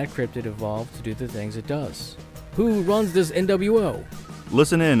 Why did that cryptid evolve to do the things it does? Who runs this NWO?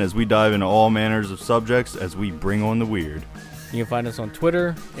 Listen in as we dive into all manners of subjects as we bring on the weird. You can find us on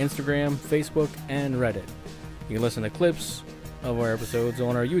Twitter, Instagram, Facebook, and Reddit. You can listen to clips of our episodes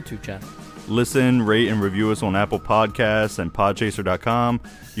on our YouTube channel. Listen, rate, and review us on Apple Podcasts and Podchaser.com.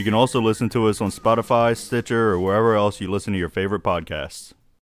 You can also listen to us on Spotify, Stitcher, or wherever else you listen to your favorite podcasts.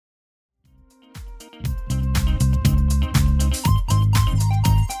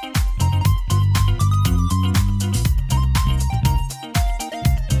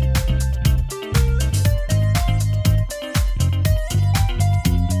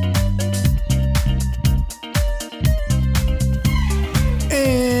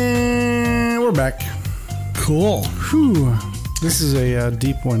 Back. Cool. Whew. This is a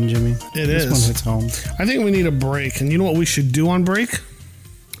deep one, Jimmy. This one hits home. I think we need a break. And you know what we should do on break?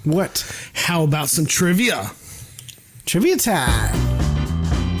 What? How about some trivia? Trivia time.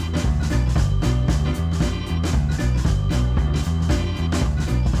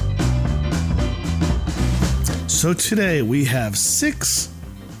 So today we have 6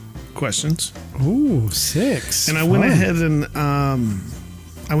 questions. Ooh, 6. And I went ahead and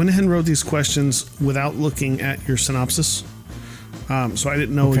wrote these questions without looking at your synopsis. So I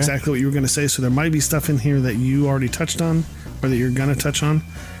didn't know exactly what you were going to say. So there might be stuff in here that you already touched on or that you're going to touch on.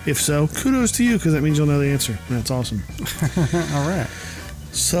 If so, kudos to you because that means you'll know the answer. That's awesome. All right.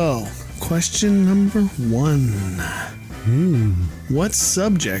 So, question number 1. What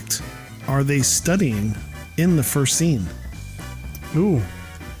subject are they studying in the first scene? Ooh.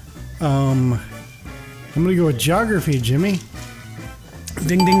 I'm going to go with geography, Jimmy.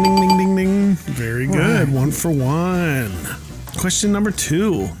 Ding, ding, ding, ding, ding, ding. Very good. Right. 1 for 1. Question number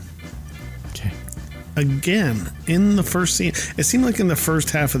 2. Okay. Again, in the first scene, it seemed like in the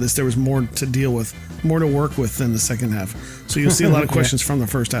first half of this, there was more to deal with, more to work with than the second half. So you'll see a lot of questions from the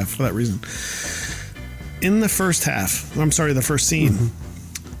first half for that reason. In the first half, I'm sorry, the first scene.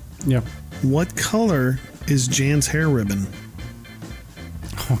 Yep. What color is Jan's hair ribbon?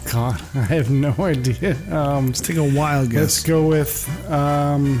 Oh, God. I have no idea. Let's take a wild guess. Let's go with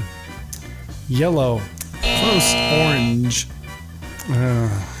yellow. Close. Orange.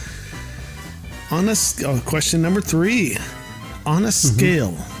 On a question number 3. On a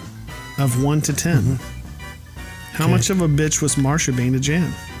scale of 1 to 10, how much of a bitch was Marsha being to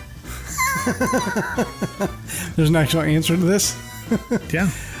Jan? There's an actual answer to this? Yeah.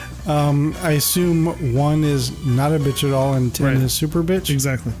 I assume 1 is not a bitch at all and 10 is super bitch?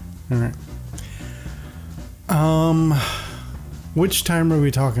 Exactly. All right. Which time are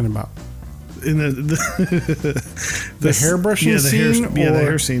we talking about? In the hairbrushing scene? The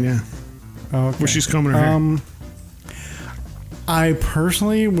hair scene, yeah. Okay. Where she's combing her hair. I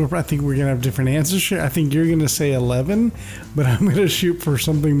personally, I think we're going to have different answers. I think you're going to say 11, but I'm going to shoot for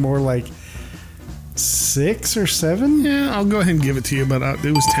something more like 6 or 7. Yeah, I'll go ahead and give it to you, but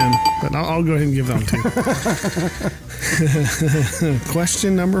it was 10. But I'll go ahead and give that one to you.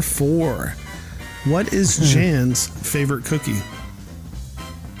 Question number 4. What is Jan's favorite cookie?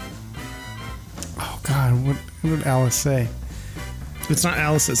 Oh, God. What did Alice say? It's not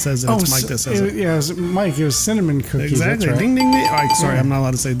Alice that says it. It's Mike that says it. Yeah, it was Mike. It was cinnamon cookies. Exactly. That's right. Ding, ding, ding. Oh, sorry, I'm not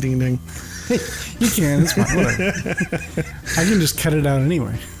allowed to say ding, ding. You can. It's fine. Whatever. I can just cut it out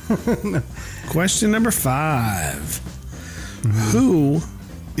anyway. No. Question number 5. Who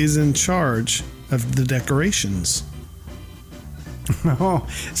is in charge of the decorations? Oh,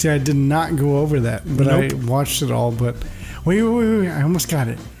 see, I did not go over that, but I watched it all. But wait. I almost got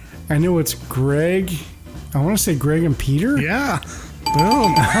it. I know it's Greg. I want to say Greg and Peter. Yeah.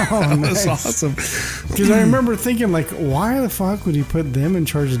 Boom. Oh, That's nice. awesome. Because I remember thinking, like, why the fuck would he put them in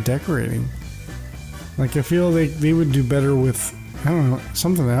charge of decorating? Like, I feel like they would do better with, I don't know,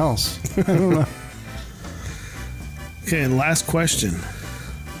 something else. I don't know. Okay, and last question.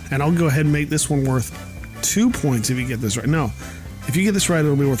 And I'll go ahead and make this one worth 2 points if you get this right. No, if you get this right,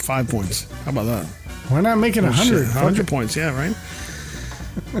 it'll be worth 5 points. How about that? Why not make it 100? 100 points, yeah, right?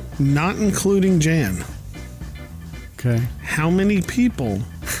 Not including Jan. Okay. How many people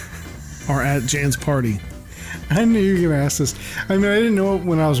are at Jan's party? I knew you were going to ask this. I mean, I didn't know it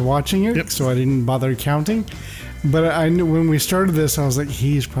when I was watching it, so I didn't bother counting. But I knew when we started this, I was like,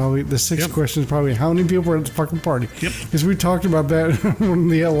 he's probably, the sixth question is probably, how many people are at the fucking party? Yep. Because we talked about that when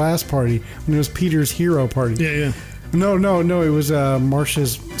the last party, when it was Peter's hero party. Yeah. No, it was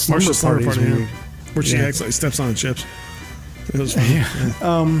Marsha's slumber party. Yeah. Where she actually steps on the chips. It was fun.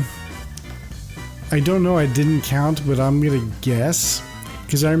 Yeah. I don't know. I didn't count, but I'm going to guess.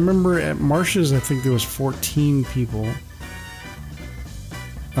 Because I remember at Marsha's, I think there was 14 people.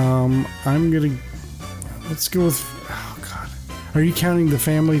 I'm going to... Let's go with... Oh, God. Are you counting the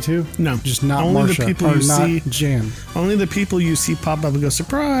family, too? No. Just not only Marsha. The people or you not see, Jan. Only the people you see pop up and go,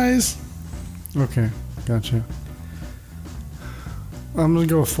 surprise! Okay. Gotcha. I'm going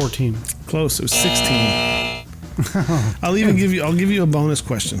to go with 14. Close. It was 16. I'll give you a bonus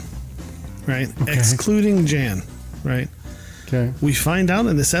question. Right? Okay. Excluding Jan. Right? Okay. We find out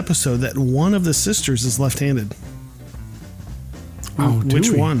in this episode that one of the sisters is left-handed. Oh,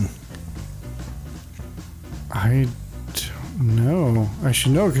 which one? I don't know. I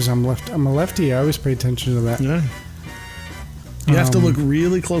should know because I'm a lefty. I always pay attention to that. Yeah. You have to look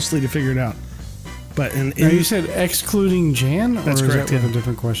really closely to figure it out. But now you said excluding Jan, or that's is correct, that with a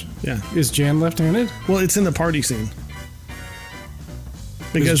different question? Yeah. Is Jan left-handed? Well, it's in the party scene.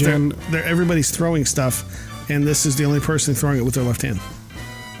 Because everybody's throwing stuff, and this is the only person throwing it with their left hand.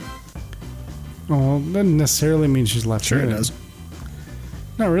 Well, that doesn't necessarily mean she's left-handed. Sure it does.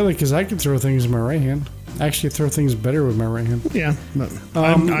 Not really, because I can throw things with my right hand. I actually throw things better with my right hand. Yeah, but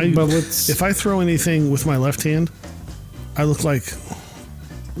if I throw anything with my left hand, I look like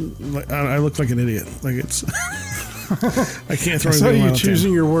an idiot. Like it's, I can't throw. I saw you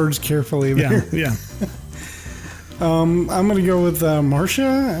choosing your words carefully there. Yeah. I'm gonna go with Marsha.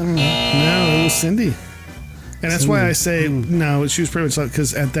 I don't know. No, it was Cindy. And that's why I say no. She was pretty much like,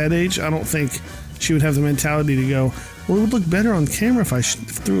 because at that age, I don't think she would have the mentality to go, well, it would look better on camera if I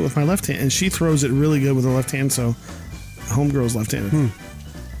threw it with my left hand. And she throws it really good with her left hand, so homegirl's left-handed.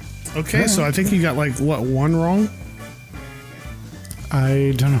 Okay, so I think you got like what, one wrong?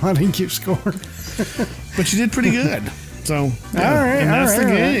 I don't know how to keep score. But you did pretty good. So yeah, all right, and that's the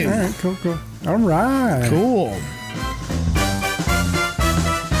game. All right, cool. All right, cool.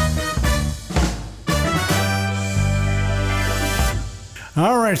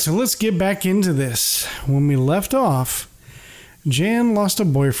 All right, so let's get back into this. When we left off, Jan lost a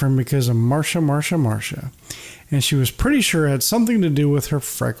boyfriend because of Marcia, and she was pretty sure it had something to do with her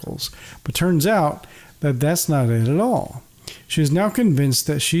freckles. But turns out that that's not it at all. She is now convinced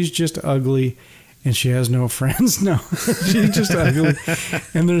that she's just ugly and she has no friends. No, she's just ugly,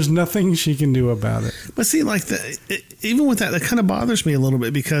 and there's nothing she can do about it. But see, like, even with that kind of bothers me a little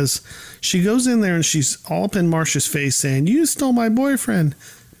bit, because she goes in there and she's all up in Marcia's face saying, "You stole my boyfriend."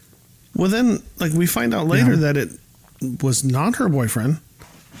 Well, then, like, we find out later that it was not her boyfriend.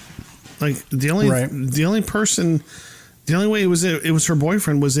 Like, the only way it was her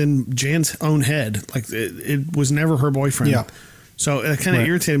boyfriend was in Jan's own head. Like, it was never her boyfriend. Yeah. So it kind of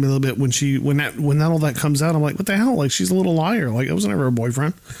irritated me a little bit when all that comes out. I'm like, what the hell? Like, she's a little liar. Like, it was never her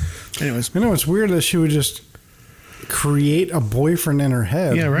boyfriend. Anyways, I know it's weird that she would just create a boyfriend in her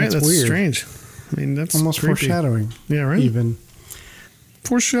head. Yeah, right. That's weird. Strange. I mean, that's almost creepy. Foreshadowing. Yeah, right. Even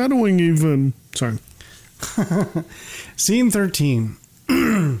foreshadowing. Even sorry. Scene 13.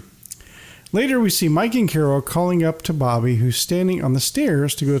 Later, we see Mike and Carol calling up to Bobby, who's standing on the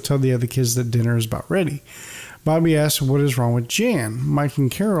stairs to go tell the other kids that dinner is about ready. Bobby asks what is wrong with Jan. Mike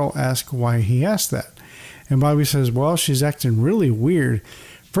and Carol ask why he asked that. And Bobby says, well, she's acting really weird.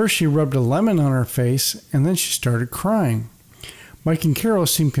 First, she rubbed a lemon on her face, and then she started crying. Mike and Carol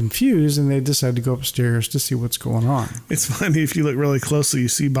seem confused, and they decide to go upstairs to see what's going on. It's funny, if you look really closely, you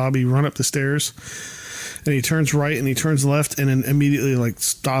see Bobby run up the stairs, and he turns right and he turns left, and then immediately like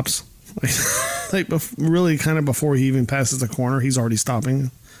stops. Really kind of before he even passes the corner, he's already stopping.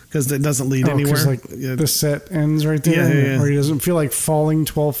 Because it doesn't lead anywhere. Like the set ends right there, or he doesn't feel like falling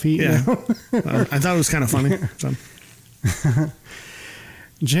 12 feet. Yeah, you know? I thought it was kind of funny. So.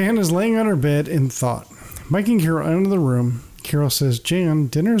 Jan is laying on her bed in thought. Mike and Carol enter the room. Carol says, "Jan,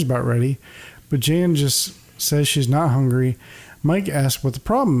 dinner's about ready," but Jan just says she's not hungry. Mike asks what the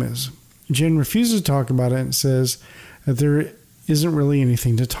problem is. Jan refuses to talk about it and says that there isn't really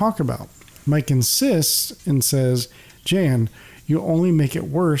anything to talk about. Mike insists and says, "Jan, you only make it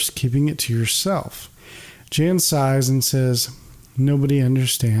worse keeping it to yourself." Jan sighs and says, "Nobody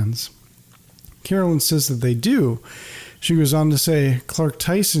understands." Carol insists that they do. She goes on to say, "Clark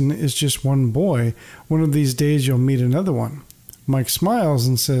Tyson is just one boy. One of these days you'll meet another one." Mike smiles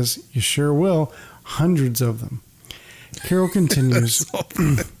and says, "You sure will. Hundreds of them." Carol continues.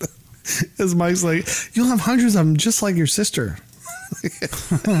 As Mike's like, "You'll have hundreds of them just like your sister."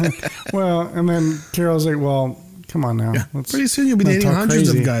 Well, and then Carol's like, "Well, come on now. Yeah. Pretty soon you'll be dating hundreds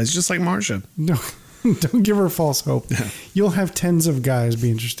of guys, just like Marcia." Don't give her false hope. Yeah. You'll have tens of guys be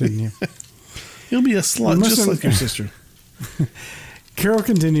interested in you. You'll be a slut just like your sister. Carol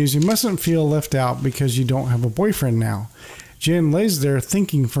continues, "You mustn't feel left out because you don't have a boyfriend now." Jan lays there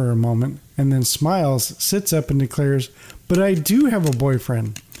thinking for a moment and then smiles, sits up and declares, "But I do have a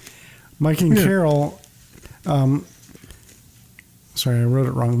boyfriend." Mike and Carol... Sorry, I wrote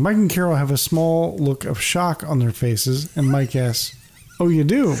it wrong. Mike and Carol have a small look of shock on their faces, and Mike asks, "Oh, you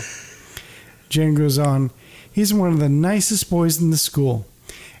do?" Jan goes on, "He's one of the nicest boys in the school,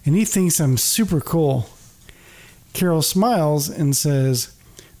 and he thinks I'm super cool." Carol smiles and says,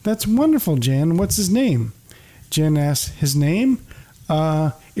 "That's wonderful, Jan. What's his name?" Jan asks, "His name?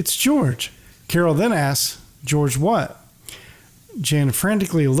 It's George." Carol then asks, "George what?" Jan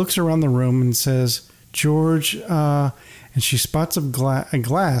frantically looks around the room and says, "George, and she spots a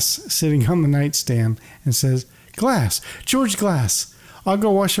glass sitting on the nightstand and says, "Glass, George Glass. I'll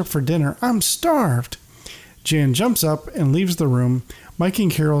go wash up for dinner. I'm starved." Jan jumps up and leaves the room. Mike and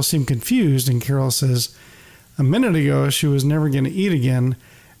Carol seem confused, and Carol says, "A minute ago she was never going to eat again.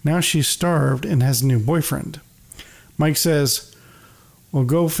 Now she's starved and has a new boyfriend." Mike says, "Well,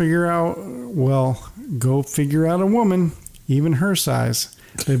 go figure out a woman, even her size."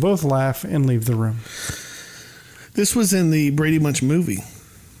 They both laugh and leave the room. This was in the Brady Bunch movie.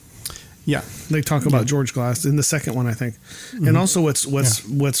 Yeah, they talk about George Glass in the second one, I think. Mm-hmm. And also,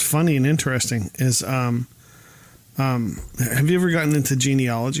 what's funny and interesting is, have you ever gotten into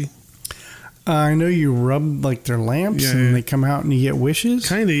genealogy? I know you rub like their lamps and they come out and you get wishes.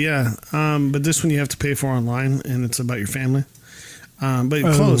 Kind of, yeah. But this one you have to pay for online, and it's about your family. But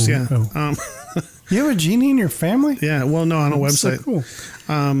close, yeah. You have a genie in your family? Yeah. Well, no, on a That's website. So cool.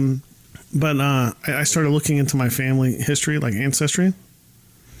 But I started looking into my family history, like ancestry.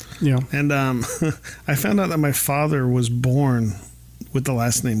 Yeah. And I found out that my father was born with the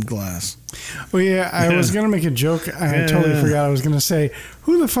last name Glass. Well, yeah, I was going to make a joke. I totally forgot. I was going to say,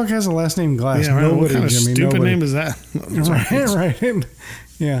 who the fuck has a last name Glass? Yeah, right. Nobody, What kind of Jimmy. stupid Nobody. name is that? Right.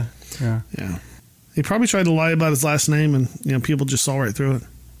 Yeah. He probably tried to lie about his last name, and people just saw right through it.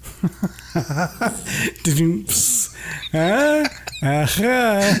 Did you? I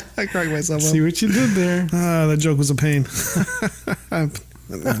cracked myself up. See what you did there. That joke was a pain. I'm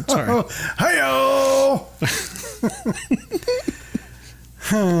sorry. Hi-yo!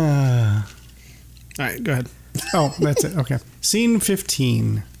 All right, go ahead. Oh, that's it. Okay. Scene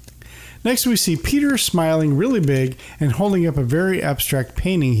 15. Next, we see Peter smiling really big and holding up a very abstract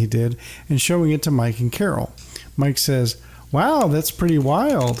painting he did and showing it to Mike and Carol. Mike says, "Wow, that's pretty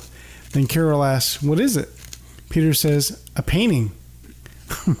wild." Then Carol asks, "What is it?" Peter says, "A painting."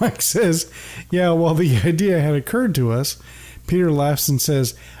 Mike says, "Yeah, well, the idea had occurred to us." Peter laughs and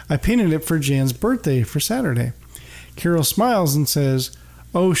says, "I painted it for Jan's birthday for Saturday." Carol smiles and says,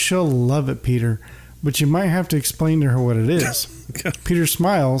 "Oh, she'll love it, Peter, but you might have to explain to her what it is." Peter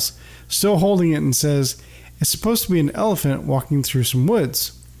smiles, still holding it, and says, "It's supposed to be an elephant walking through some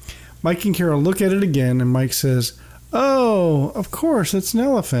woods." Mike and Carol look at it again, and Mike says, "Oh, of course, it's an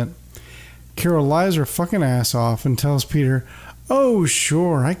elephant." Carol lies her fucking ass off and tells Peter, "Oh,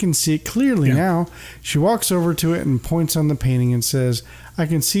 sure, I can see it clearly now." She walks over to it and points on the painting and says, "I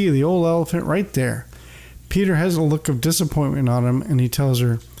can see the old elephant right there." Peter has a look of disappointment on him, and he tells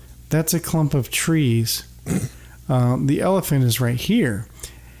her, "That's a clump of trees. The elephant is right here."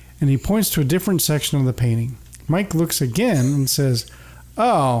 And he points to a different section of the painting. Mike looks again and says,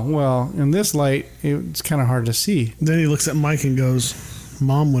 "Oh, well, in this light, it's kind of hard to see." Then he looks at Mike and goes,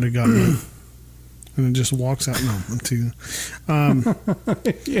 "Mom would have gotten it." And then just walks out. No, I'm teasing.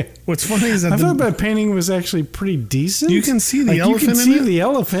 Yeah. What's funny is that I thought that painting was actually pretty decent. You can see the elephant. You can in see it? the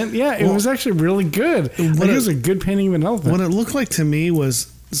elephant. Yeah, it was actually really good. It was a good painting of an elephant. What it looked like to me was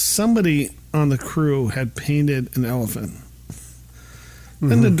somebody on the crew had painted an elephant.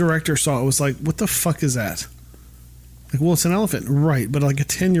 Then the director saw it, was like, "What the fuck is that?" Like, well, it's an elephant, right? But like a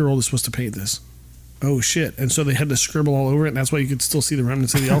 10-year-old is supposed to paint this. Oh shit! And so they had to scribble all over it, and that's why you could still see the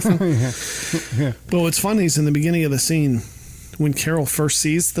remnants of the elephant. Yeah. But what's funny is in the beginning of the scene, when Carol first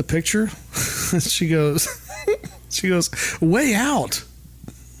sees the picture, she goes, "Way out,"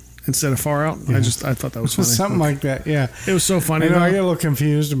 instead of far out. Yeah. I thought that was funny. Something like that. Yeah, it was so funny. I got a little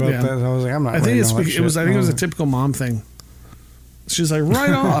confused about that. I was like, I'm not. I think it was a typical mom thing. She's like,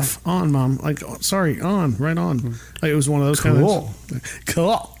 "Right off, on, Mom." Like, oh, sorry, on, right on. Like, it was one of those kind of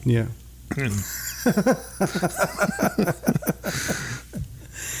cool. Yeah.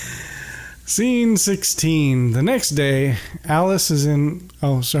 Scene 16. The next day, Carol is in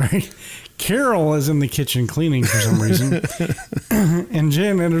the kitchen cleaning for some reason. And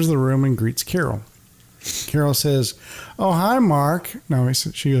Jan enters the room and greets Carol. Carol says, "Oh, hi, Mark." No,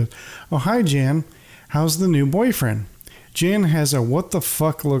 she goes, "Oh, hi, Jan. How's the new boyfriend?" Jan has a what the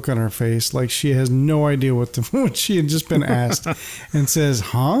fuck look on her face, like she has no idea what she had just been asked, and says,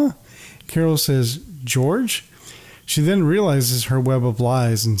 "Huh?" Carol says, "George?" She then realizes her web of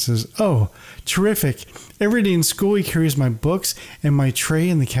lies and says, "Oh, terrific. Every day in school he carries my books and my tray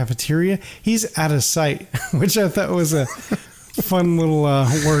in the cafeteria. He's out of sight," which I thought was a fun little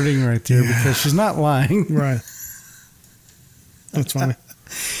wording right there, because she's not lying. Right. That's funny.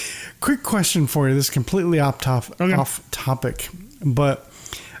 Quick question for you. This is completely off topic, but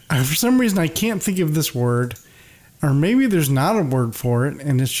for some reason I can't think of this word, or maybe there's not a word for it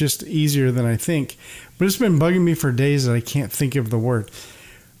and it's just easier than I think, but it's been bugging me for days that I can't think of the word.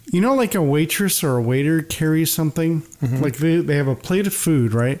 You know, like a waitress or a waiter carries something, like they have a plate of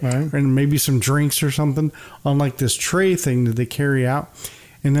food, right? And maybe some drinks or something on like this tray thing that they carry out,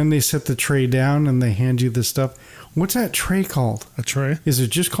 and then they set the tray down and they hand you the stuff. What's that tray called? A tray? Is it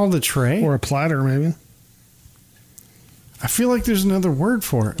just called a tray? Or a platter, maybe? I feel like there's another word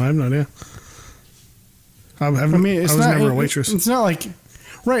for it. I have no idea. I was never a waitress. It's not like...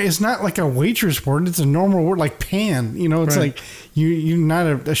 Right, it's not like a waitress word. It's a normal word, like pan. You know, it's like you're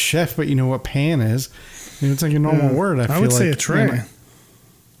not a chef, but you know what pan is. You know, it's like a normal word. I would say a tray. You know,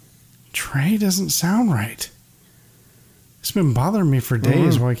 tray doesn't sound right. It's been bothering me for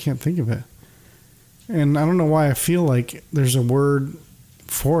days why I can't think of it. And I don't know why I feel like there's a word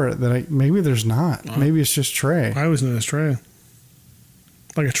for it that maybe there's not. Maybe it's just tray. I always know it's tray.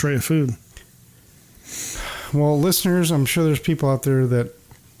 Like a tray of food. Well, listeners, I'm sure there's people out there that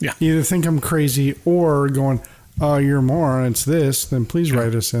either think I'm crazy or going, you're a moron, it's this, then please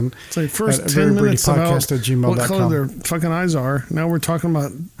write us in. It's like first 10 minutes about @gmail.com. what color their fucking eyes are. Now we're talking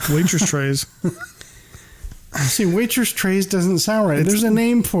about waitress trays. See, waitress trays doesn't sound right. There's a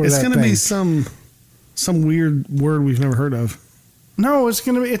name for it's that. It's going to be some weird word we've never heard of. No,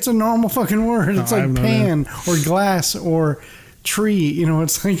 it's a normal fucking word. It's like pan or glass or tree. You know,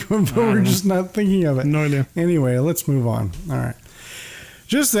 it's like, but we're just not thinking of it. No idea. Anyway, let's move on. All right.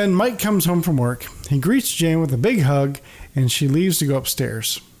 Just then, Mike comes home from work. He greets Jan with a big hug, and she leaves to go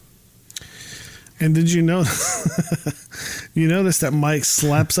upstairs. And did you know? You notice that Mike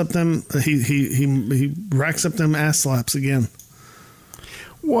slaps up them? He racks up them ass slaps again.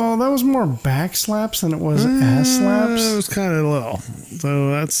 Well, that was more back slaps than it was ass slaps. It was kind of low. So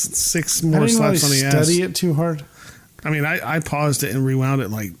that's 6 more slaps on the ass. I didn't study it too hard. I mean, I paused it and rewound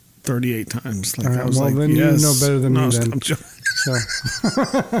it like 38 times. Like, I was well, like, then yes. You know better than me then.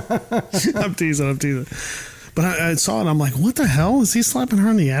 I'm teasing. But I saw it and I'm like, what the hell? Is he slapping her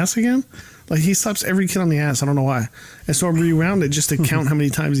on the ass again? Like, he slaps every kid on the ass. I don't know why. And so I rewound it just to count how many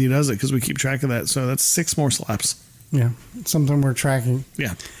times he does it because we keep track of that. So that's 6 more slaps. Yeah, something we're tracking.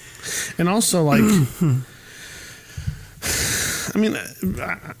 Yeah. And also, like, I mean,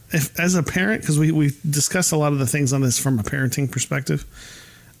 if as a parent, because we discussed a lot of the things on this from a parenting perspective.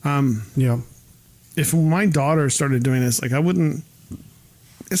 Yeah. If my daughter started doing this, like, I wouldn't,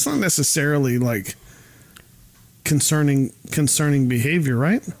 it's not necessarily like concerning behavior,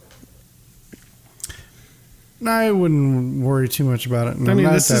 right? I wouldn't worry too much about it. I mean,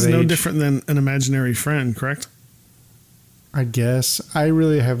 this is no different than an imaginary friend, correct? I guess. I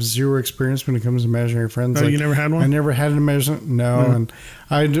really have zero experience when it comes to imaginary friends. Oh, like, you never had one? I never had an imaginary. No,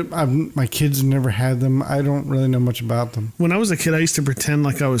 and my kids never had them. I don't really know much about them. When I was a kid, I used to pretend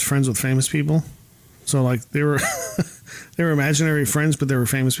like I was friends with famous people. So, like, they were they were imaginary friends, but they were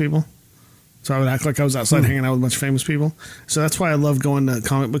famous people. So I would act like I was outside hanging out with a bunch of famous people. So that's why I love going to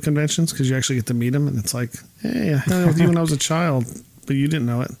comic book conventions, because you actually get to meet them, and it's like, hey, I hung out with you when I was a child, but you didn't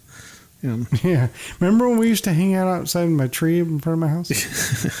know it. Yeah. Remember when we used to hang out outside my tree in front of my house?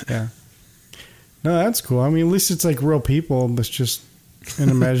 Yeah. No, that's cool. I mean, at least it's like real people, but it's just an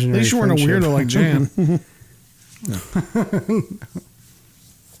imaginary. At least you weren't a weirdo like Jan.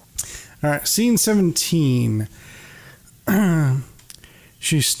 All right, scene 17.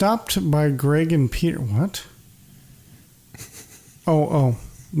 She stopped by Greg and Peter. What? Oh,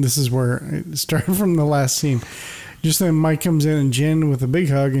 this is where it started from the last scene. Just then, Mike comes in and Jen with a big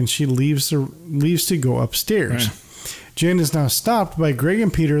hug, and she leaves to go upstairs. Right. Jen is now stopped by Greg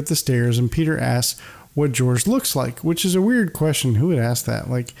and Peter at the stairs, and Peter asks what George looks like, which is a weird question. Who would ask that?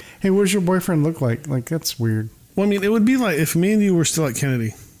 Like, hey, what does your boyfriend look like? Like, that's weird. Well, I mean, it would be like if me and you were still at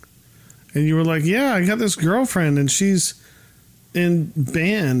Kennedy, and you were like, yeah, I got this girlfriend, and she's in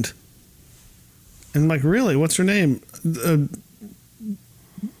band. And like, really? What's her name?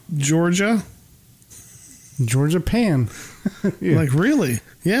 Georgia Pan. Yeah. Like, really?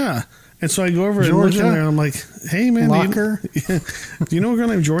 Yeah. And so I go over and look in there and I'm like, hey, man. Locker? Do you know a girl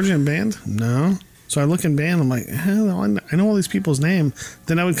named Georgia in band? No. So I look in band. I'm like, hell, I know all these people's name.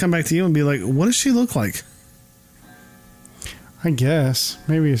 Then I would come back to you and be like, what does she look like? I guess.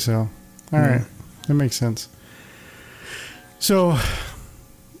 Maybe so. All right. That makes sense. So,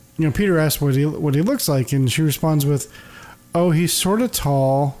 Peter asks what he looks like, and she responds with, oh, he's sort of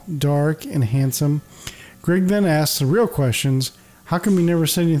tall, dark, and handsome. Greg then asks the real questions. How come you never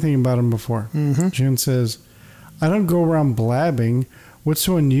said anything about him before? Mm-hmm. Jen says, I don't go around blabbing. What's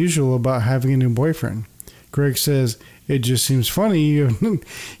so unusual about having a new boyfriend? Greg says, it just seems funny. You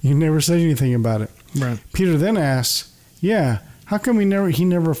never said anything about it. Right. Peter then asks, yeah, how come he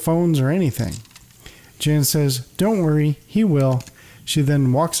never phones or anything? Jen says, don't worry, he will. She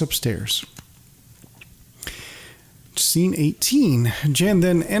then walks upstairs. Scene 18. Jen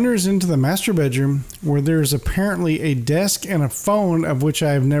then enters into the master bedroom where there's apparently a desk and a phone of which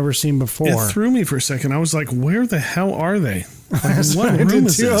I have never seen before. It threw me for a second. I was like, where the hell are they? Like, what room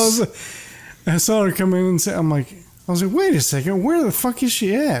is this? I saw her come in and say, I was like, wait a second, where the fuck is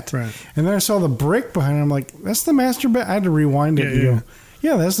she at? Right. And then I saw the brick behind her. I'm like, that's the master bed. I had to rewind it and go,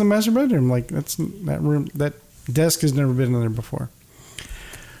 yeah, that's the master bedroom. Like, that's that room. That desk has never been in there before.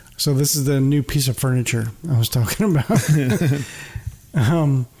 So this is the new piece of furniture I was talking about.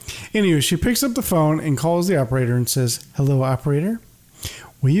 Anyway, she picks up the phone and calls the operator and says, hello, operator.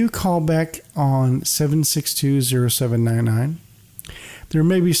 Will you call back on 762-0799? There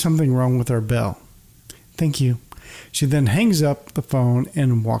may be something wrong with our bell. Thank you. She then hangs up the phone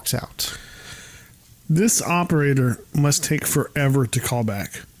and walks out. This operator must take forever to call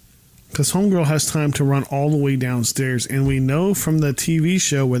back, because homegirl has time to run all the way downstairs. And we know from the TV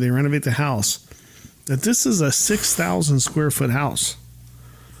show where they renovate the house that this is a 6,000 square foot house.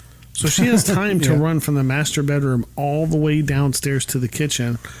 So she has time to run from the master bedroom all the way downstairs to the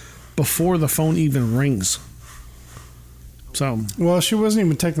kitchen before the phone even rings. So, well, she wasn't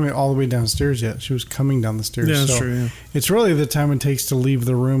even technically all the way downstairs yet. She was coming down the stairs. Yeah, that's so true. Yeah. It's really the time it takes to leave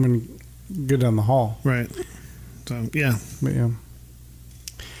the room and go down the hall. Right. So, yeah. But yeah.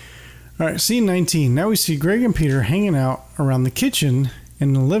 All right, scene 19. Now we see Greg and Peter hanging out around the kitchen.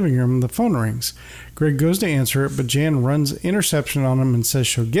 In the living room, the phone rings. Greg goes to answer it, but Jan runs interception on him and says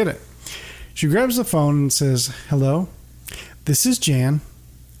she'll get it. She grabs the phone and says, "Hello, this is Jan."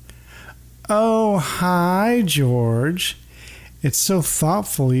 "Oh, hi, George. It's so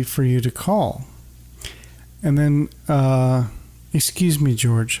thoughtful for you to call." And then, "Excuse me,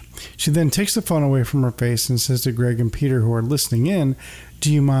 George." She then takes the phone away from her face and says to Greg and Peter, who are listening in,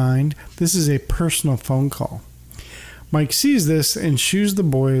 "Do you mind? This is a personal phone call." Mike sees this and shoos the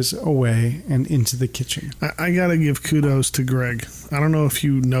boys away and into the kitchen. I got to give kudos to Greg. I don't know if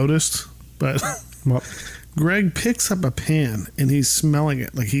you noticed, but Greg picks up a pan and he's smelling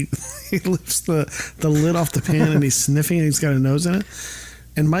it. Like he lifts the lid off the pan and he's sniffing it. He's got a nose in it.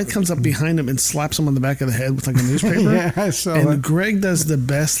 And Mike comes up behind him and slaps him on the back of the head with like a newspaper. Yeah, I saw and that. Greg does the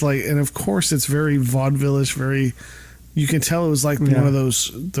best, like, and of course it's very vaudeville-ish, very, you can tell it was like one of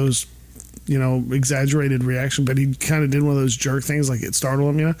those exaggerated reaction, but he kind of did one of those jerk things, like it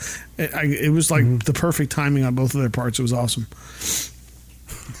startled him, it was like the perfect timing on both of their parts. It was awesome.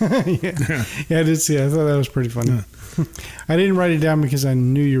 Yeah, I did see it. I thought that was pretty funny. Yeah. I didn't write it down because I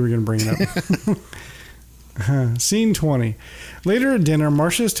knew you were going to bring it up. Scene 20. Later at dinner,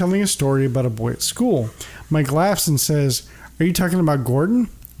 Marcia is telling a story about a boy at school. Mike laughs and says, "Are you talking about Gordon?"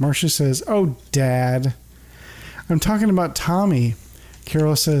 Marcia says, "Oh, Dad, I'm talking about Tommy."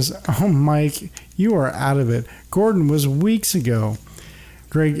 Carol says, "Oh, Mike, you are out of it. Gordon was weeks ago."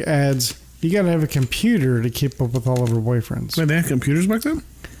 Greg adds, "You got to have a computer to keep up with all of her boyfriends." Wait, they had computers back then?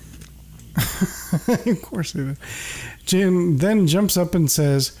 Of course they did. Jan then jumps up and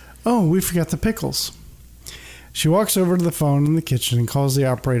says, "Oh, we forgot the pickles." She walks over to the phone in the kitchen and calls the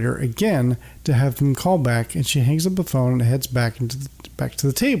operator again to have them call back, and she hangs up the phone and heads back to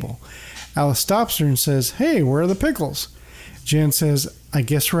the table. Alice stops her and says, "Hey, where are the pickles?" Jan says, "I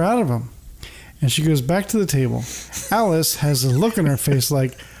guess we're out of them." And she goes back to the table. Alice has a look on her face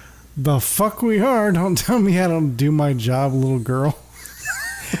like, "The fuck we are. Don't tell me I don't do my job, little girl."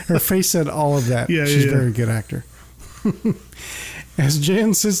 Her face said all of that. She's a very good actor. As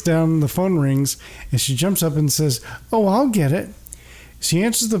Jan sits down, the phone rings, and she jumps up and says, "Oh, I'll get it." She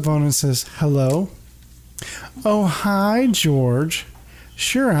answers the phone and says, "Hello?" "Oh, hi, George."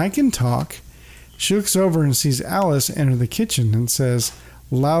 "Sure, I can talk." She looks over and sees Alice enter the kitchen and says,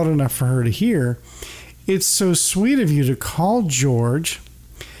 loud enough for her to hear, "It's so sweet of you to call, George."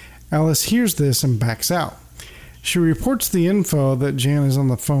 Alice hears this and backs out. She reports the info that Jan is on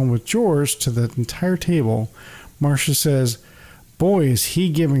the phone with George to the entire table. Marcia says, "Boy, is he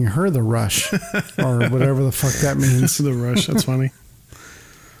giving her the rush," or whatever the fuck that means. The rush, that's funny.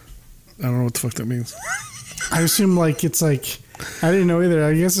 I don't know what the fuck that means. I assume it's like, I didn't know either.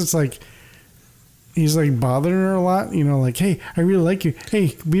 I guess it's like, he's like bothering her a lot, like, "Hey, I really like you.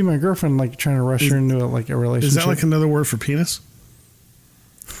 Hey, be my girlfriend," like trying to rush her into a relationship. Is that like another word for penis?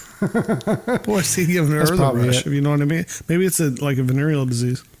 Boy, is he giving her the rush, if you know what I mean? Maybe it's like a venereal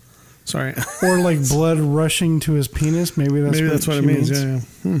disease. Sorry. Or like blood rushing to his penis. Maybe that's what it means.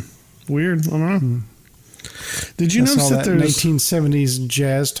 Yeah. Weird. I don't know. Did you notice that there's 1970s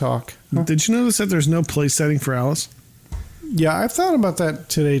jazz talk? Huh? Did you notice that there's no place setting for Alice? Yeah, I thought about that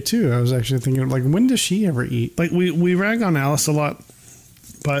today too. I was actually thinking, like, when does she ever eat? Like we rag on Alice a lot,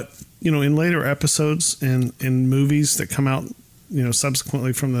 but in later episodes and in movies that come out,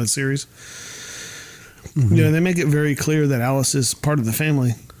 subsequently from the series, they make it very clear that Alice is part of the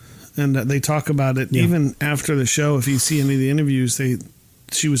family, and they talk about it even after the show. If you see any of the interviews,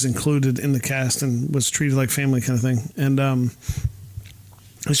 she was included in the cast and was treated like family kind of thing, and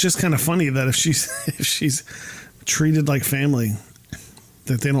it's just kind of funny that if she's treated like family,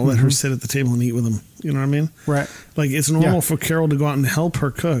 that they don't let her sit at the table and eat with them. You know what I mean? Right. Like, it's normal for Carol to go out and help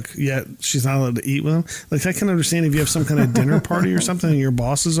her cook, yet she's not allowed to eat with them. Like, I can understand if you have some kind of dinner party or something and your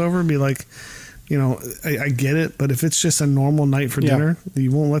boss is over, be like, I get it, but if it's just a normal night for dinner,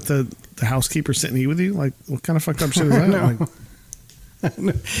 you won't let the housekeeper sit and eat with you? Like, what kind of fucked up shit is that?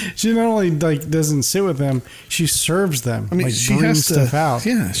 She not only doesn't sit with them, she serves them. I mean, she has to stuff out.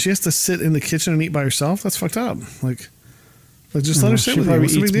 Yeah, she has to sit in the kitchen and eat by herself. That's fucked up. Like just let her sit with you.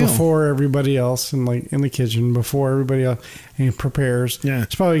 What's the big deal? Before everybody else, and like in the kitchen before everybody else, and prepares. Yeah,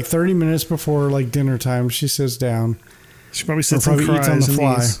 it's probably 30 minutes before like dinner time. She sits down. She probably sits and cries eats on the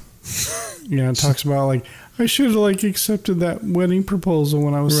fly. Yeah, it talks about like I should have like accepted that wedding proposal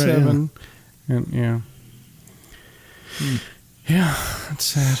when I was 7, and yeah, that's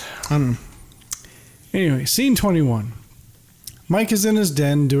sad. I don't know. Anyway, scene 21. Mike is in his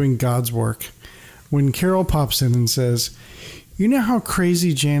den doing God's work when Carol pops in and says, "You know how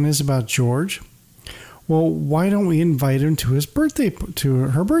crazy Jan is about George? Well, why don't we invite him to her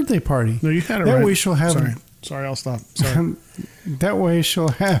birthday party? No, you had it that right. way she'll have Sorry, I'll stop. Sorry. That way she'll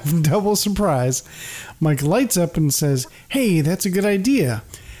have double surprise." Mike lights up and says, "Hey, that's a good idea.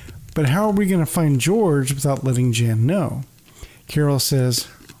 But how are we going to find George without letting Jan know?" Carol says,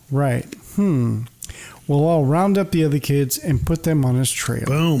 "Right. Well, I'll round up the other kids and put them on his trail."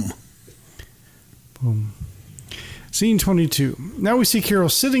 Boom. Scene 22. Now we see Carol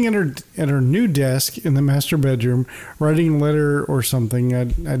sitting at her new desk in the master bedroom, writing a letter or something.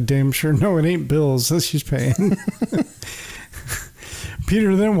 I'm damn sure no, it ain't bills that she's paying.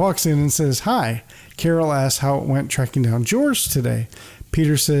 Peter then walks in and says, "Hi." Carol asks how it went tracking down George today.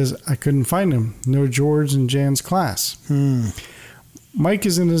 Peter says, "I couldn't find him. No George in Jan's class." Mike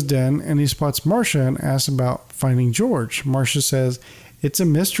is in his den and he spots Marcia and asks about finding George. Marcia says, "It's a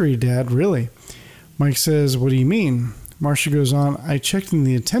mystery, Dad, really." Mike says, "What do you mean?" Marcia goes on, "I checked in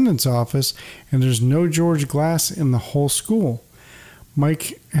the attendance office and there's no George Glass in the whole school."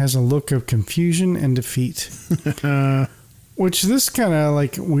 Mike has a look of confusion and defeat. Which this kind of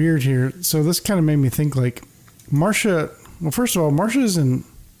like weird here. So this kind of made me think like Marcia, well, first of all, Marcia's in,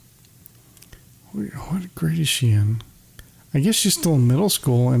 what grade is she in? I guess she's still in middle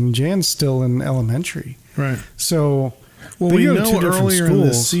school and Jan's still in elementary. Right. So, well, we know earlier in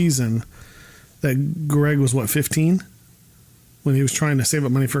this season that Greg was, 15? When he was trying to save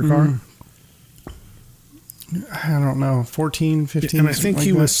up money for a car? I don't know, 14, 15? And I think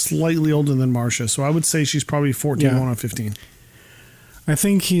he was slightly older than Marcia, so I would say she's probably 14 going on 15. I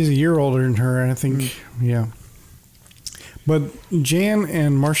think he's a year older than her, and I think, yeah. But Jan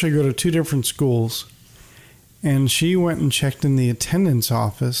and Marcia go to 2 different schools, and she went and checked in the attendance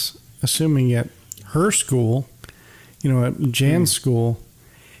office, assuming at her school, at Jan's school.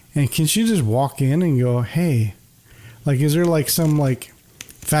 And can she just walk in and go, "Hey," like, is there like some like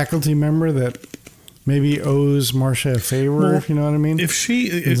faculty member that maybe owes Marcia a favor? If you know what I mean? If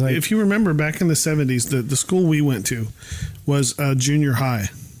you remember back in the 70s, the school we went to was a junior high,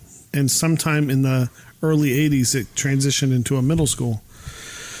 and sometime in the early 80s, it transitioned into a middle school.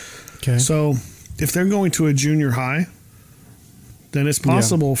 Okay. So if they're going to a junior high, then it's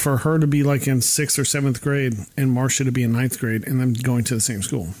possible for her to be like in 6th or 7th grade and Marcia to be in 9th grade and them going to the same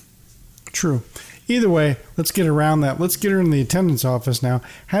school. True. Either way, let's get around that. Let's get her in the attendance office now.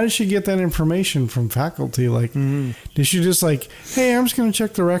 How did she get that information from faculty? Like, did she just like, "Hey, I'm just going to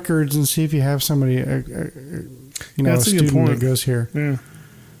check the records and see if you have somebody, a student that goes here." Yeah.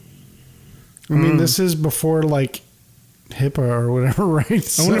 I mean, this is before like HIPAA or whatever,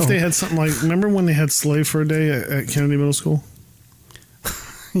 right? I wonder if they had something like, remember when they had slave for a day at Kennedy Middle School?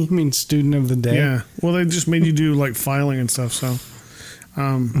 You mean student of the day? Yeah. Well, they just made you do like filing and stuff. So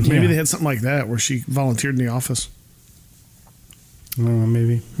maybe they had something like that where she volunteered in the office.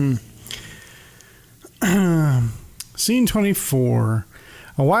 Maybe. Scene 24.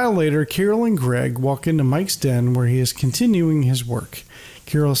 A while later, Carol and Greg walk into Mike's den where he is continuing his work.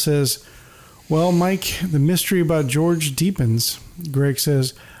 Carol says, "Well, Mike, the mystery about George deepens." Greg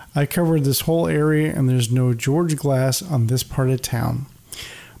says, "I covered this whole area and there's no George Glass on this part of town."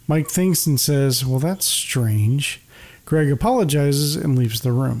 Mike thinks and says, "Well, that's strange." Greg apologizes and leaves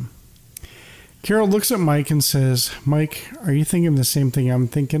the room. Carol looks at Mike and says, "Mike, are you thinking the same thing I'm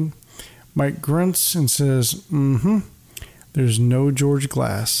thinking?" Mike grunts and says, "There's no George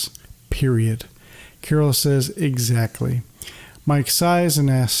Glass, period." Carol says, "Exactly." Mike sighs and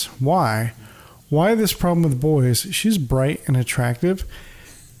asks, "Why? Why this problem with boys? She's bright and attractive."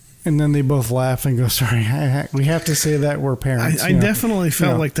 And then they both laugh and go, "Sorry, we have to say that we're parents." I definitely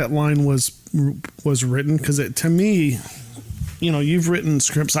felt like that line was written because to me, you've written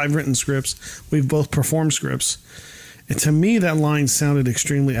scripts, I've written scripts, we've both performed scripts. And to me, that line sounded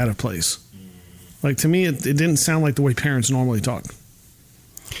extremely out of place. Like, to me, it didn't sound like the way parents normally talk.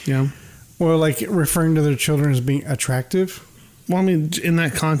 Yeah. Well, like referring to their children as being attractive? Well, I mean, in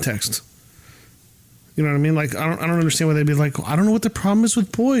that context. You know what I mean? Like, I don't understand why they'd be like, "I don't know what the problem is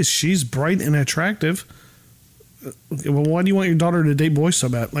with boys. She's bright and attractive." Okay, well, why do you want your daughter to date boys so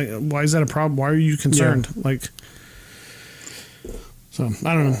bad? Like, why is that a problem? Why are you concerned? Yeah. Like, so,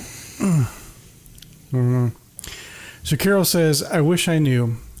 I don't know. I don't know. So Carol says, "I wish I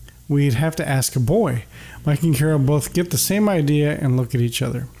knew. We'd have to ask a boy." Mike and Carol both get the same idea and look at each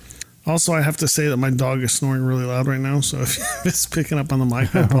other. Also, I have to say that my dog is snoring really loud right now, so if it's picking up on the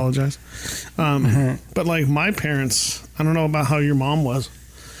mic, I apologize. But like my parents, I don't know about how your mom was,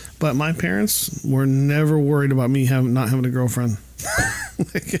 but my parents were never worried about me not having a girlfriend.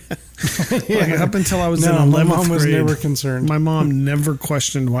 Like up until I was in 11th my mom was grade, never concerned. My mom never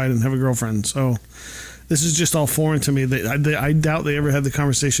questioned why I didn't have a girlfriend. So this is just all foreign to me. I doubt they ever had the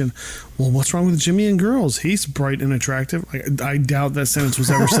conversation, well, what's wrong with Jimmy and girls? He's bright and attractive. I doubt that sentence was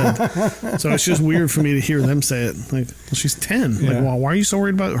ever said. So it's just weird for me to hear them say it. Like, well, she's 10. Yeah. Like, well, why are you so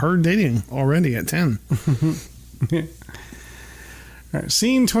worried about her dating already at 10? All right,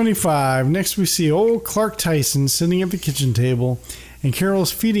 scene 25. Next, we see old Clark Tyson sitting at the kitchen table, and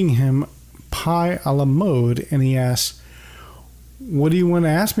Carol's feeding him pie a la mode, and he asks, "What do you want to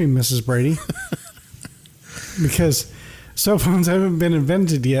ask me, Mrs. Brady?" Because cell phones haven't been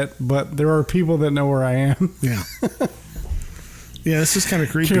invented yet, but there are people that know where I am. Yeah. Yeah, this is kind of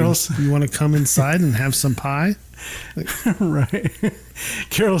creepy. You want to come inside and have some pie? Right.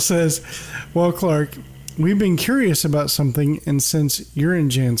 Carol says, "Well, Clark, we've been curious about something, and since you're in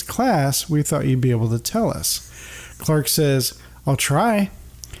Jan's class, we thought you'd be able to tell us." Clark says, "I'll try."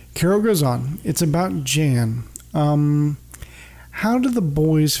 Carol goes on, "It's about Jan. How do the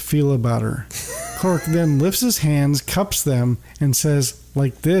boys feel about her?" Clark then lifts his hands, cups them, and says,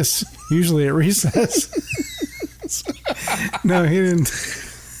 "Like this, usually at recess." No, he didn't.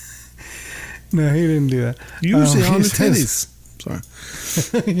 No, he didn't do that. Usually on the says, titties.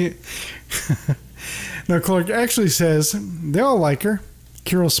 Sorry. No, Clark actually says, "They all like her."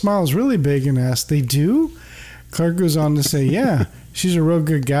 Carol smiles really big and asks, "They do?" Clark goes on to say, "Yeah, she's a real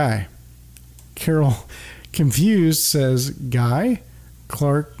good guy." Carol, confused, says, "Guy?"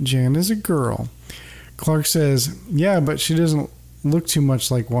 Clark, "Jan is a girl." Clark says, "Yeah, but she doesn't look too much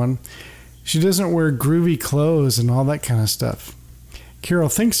like one. She doesn't wear groovy clothes and all that kind of stuff." Carol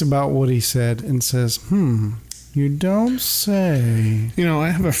thinks about what he said and says, "You don't say." You know, I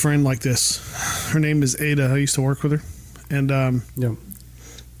have a friend like this. Her name is Ada. I used to work with her. And Yeah.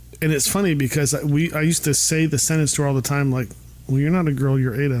 and it's funny because I used to say the sentence to her all the time, like, "Well, you're not a girl,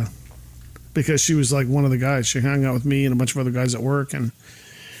 you're Ada." Because she was like one of the guys. She hung out with me and a bunch of other guys at work. And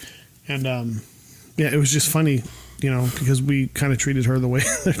yeah, it was just funny, you know, because we kind of treated her the way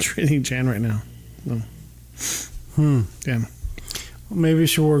they're treating Jan right now. So, yeah. Maybe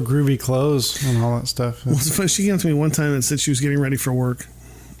she wore groovy clothes and all that stuff. Well, it's funny. She came up to me one time and said she was getting ready for work.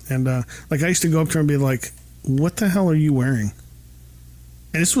 And like I used to go up to her and be like, "What the hell are you wearing?"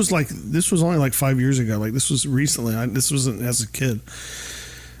 And this was only like 5 years ago. Like this was recently. This wasn't as a kid.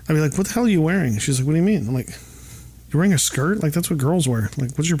 I'd be like, "What the hell are you wearing?" She's like, "What do you mean?" I'm like, "You're wearing a skirt? Like that's what girls wear.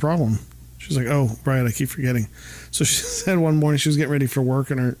 Like what's your problem?" She's like, "Oh, right, I keep forgetting." So she said one morning she was getting ready for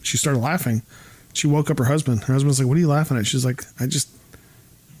work and she started laughing. She woke up her husband. Her husband's like, "What are you laughing at?" She's like,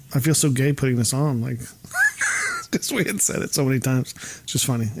 I feel so gay putting this on." Like, because we had said it so many times. It's just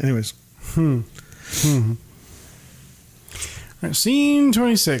funny. Anyways. All right, scene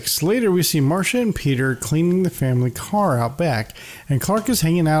 26. Later, we see Marcia and Peter cleaning the family car out back. And Clark is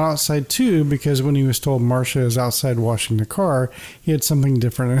hanging out outside too because when he was told Marcia is outside washing the car, he had something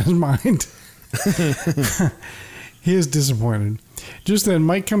different in his mind. He is disappointed. Just then,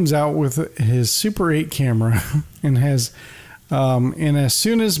 Mike comes out with his Super 8 camera and as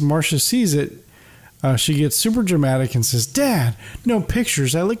soon as Marcia sees it, she gets super dramatic and says, "Dad, no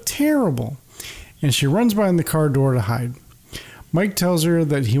pictures. I look terrible." And she runs behind the car door to hide. Mike tells her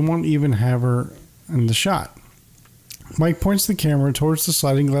that he won't even have her in the shot. Mike points the camera towards the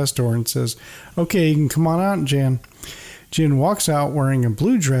sliding glass door and says, "Okay, you can come on out, Jan." Jan walks out wearing a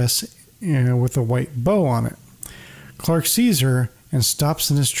blue dress with a white bow on it. Clark sees her and stops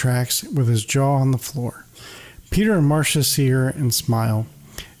in his tracks with his jaw on the floor. Peter and Marcia see her and smile.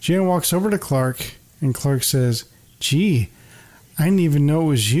 Jan walks over to Clark, and Clark says, "Gee, I didn't even know it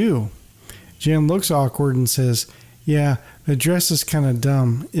was you." Jan looks awkward and says, "Yeah, the dress is kind of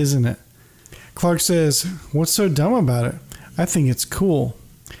dumb, isn't it?" Clark says, "What's so dumb about it? I think it's cool."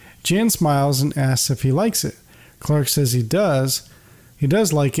 Jan smiles and asks if he likes it. Clark says he does. He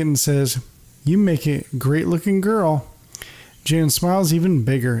does like it and says, "You make a great-looking girl." Jan smiles even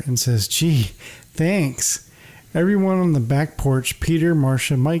bigger and says, "Gee, thanks." Everyone on the back porch, Peter,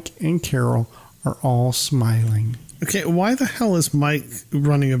 Marcia, Mike, and Carol, are all smiling. Okay, why the hell is Mike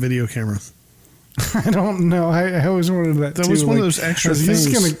running a video camera? I don't know. I always wanted that too. That was one of those extra things.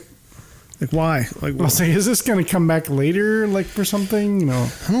 Like, why? Like, I'll say, is this going to come back later, like for something? You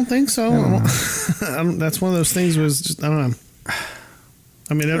know, I don't think so. That's one of those things. I don't know.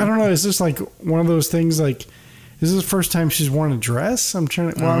 I mean, I don't know. Is this like one of those things? Like, is this the first time she's worn a dress? I'm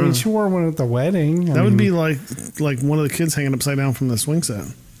trying to. She wore one at the wedding. That would be like one of the kids hanging upside down from the swing set.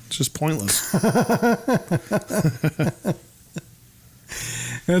 It's just pointless.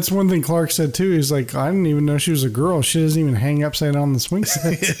 That's one thing Clark said too. He's like, I didn't even know she was a girl. She doesn't even hang upside down on the swing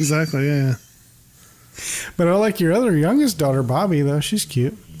set. Exactly, yeah. But I like your other youngest daughter, Bobby, though. She's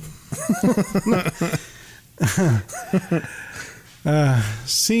cute.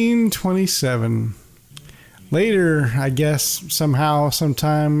 Scene 27. Later, I guess, somehow,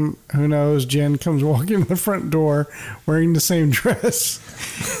 sometime, who knows, Jen comes walking in the front door wearing the same dress.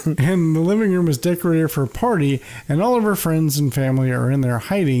 And the living room is decorated for a party, and all of her friends and family are in there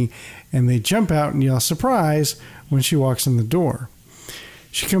hiding, and they jump out and yell surprise when she walks in the door.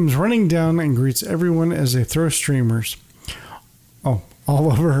 She comes running down and greets everyone as they throw streamers. Oh,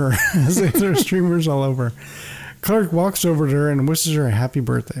 all over her. As they throw streamers all over. Clark walks over to her and wishes her a happy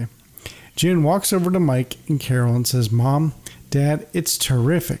birthday. Jen walks over to Mike and Carol and says, Mom, Dad, it's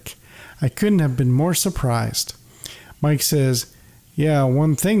terrific. I couldn't have been more surprised. Mike says, yeah,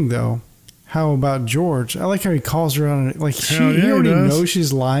 one thing though. How about George? I like how he calls her on it. Like, he already knows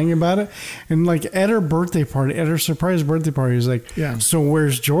she's lying about it. And like at her birthday party, at her surprise birthday party, he's like, yeah. So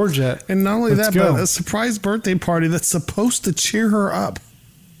where's George at? And not only that, but a surprise birthday party that's supposed to cheer her up.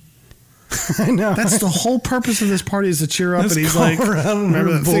 I know. That's the whole purpose of this party, is to cheer up. And he's like,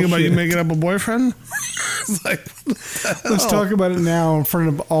 remember that thing about you making up a boyfriend? It's like, let's talk about it now in front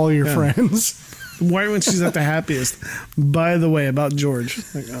of all your friends. Right when she's at the happiest. By the way, about George.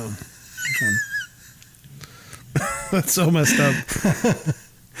 Like, oh. That's so messed up.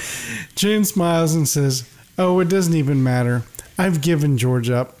 Jane smiles and says, oh, it doesn't even matter. I've given George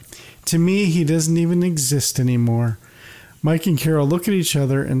up. To me, he doesn't even exist anymore. Mike and Carol look at each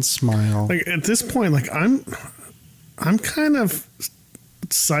other and smile. Like at this point, like I'm kind of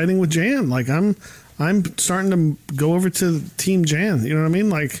siding with Jan. Like I'm starting to go over to Team Jan. You know what I mean?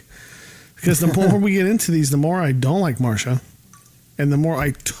 Like, because the more we get into these, the more I don't like Marcia. And the more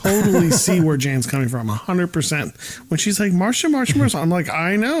I totally see where Jan's coming from, 100%. When she's like, Marcia, I'm like,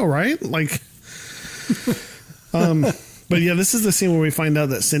 I know, right? Like, but yeah, this is the scene where we find out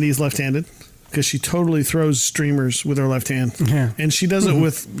that Cindy's left-handed, because she totally throws streamers with her left hand. Yeah. And she does it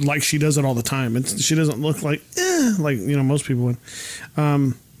with, like, she does it all the time. She doesn't look like, most people would.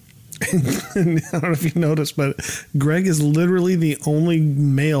 And I don't know if you noticed, but Greg is literally the only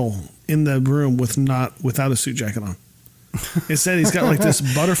male in the room without a suit jacket on. Instead, he's got like this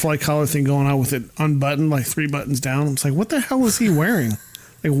butterfly collar thing going on with it unbuttoned, like 3 buttons down. It's like, what the hell is he wearing?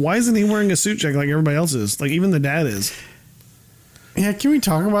 Like, why isn't he wearing a suit jacket like everybody else is? Like, even the dad is. Yeah, can we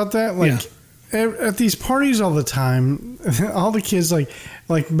talk about that? Like, at these parties all the time, all the kids, like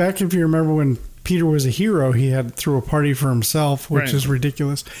back, if you remember when Peter was a hero, he threw a party for himself, which is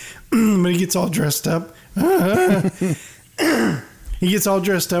ridiculous. But he gets all dressed up. He gets all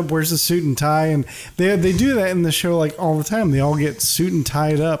dressed up, wears a suit and tie, and they do that in the show like all the time. They all get suit and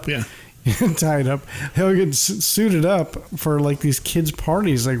tied up. Yeah. Tied up. They'll get suited up for like these kids'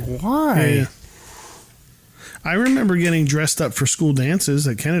 parties. Like, why? Yeah. I remember getting dressed up for school dances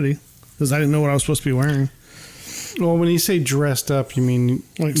at Kennedy because I didn't know what I was supposed to be wearing. Well, when you say dressed up, you mean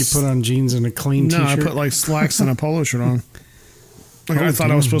like you put on jeans and a clean t-shirt? No, I put like slacks and a polo shirt on. Like, I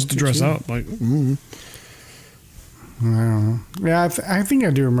thought I was supposed to dress up. Like, I don't know. Yeah, I think I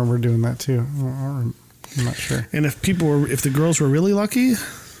do remember doing that too. I'm not sure. And if the girls were really lucky,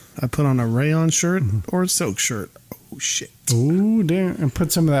 I put on a rayon shirt or a silk shirt. Oh shit! Ooh, damn! And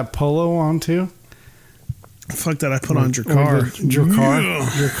put some of that polo on too. Fuck that! I put on Dracar.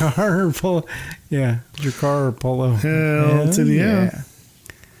 Dracar or polo. Yeah, Dracar or polo. Hell to the yeah.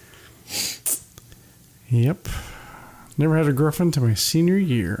 Yep. Never had a girlfriend to my senior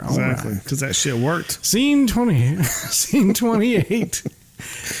year. Exactly, because that shit worked. Scene 20. Scene 28.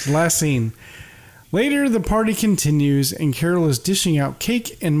 Last scene. Later, the party continues, and Carol is dishing out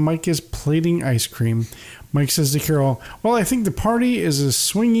cake, and Mike is plating ice cream. Mike says to Carol, well, I think the party is a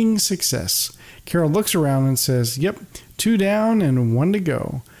swinging success. Carol looks around and says, yep, 2 down and 1 to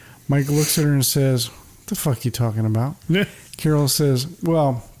go. Mike looks at her and says, what the fuck are you talking about? Yeah. Carol says,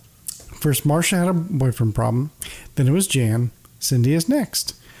 well, first Marcia had a boyfriend problem, then it was Jan, Cindy is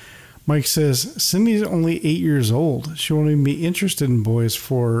next. Mike says, Cindy's only 8 years old. She won't even be interested in boys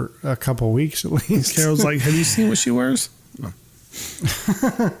for a couple weeks at least. Carol's like, have you seen what she wears? No.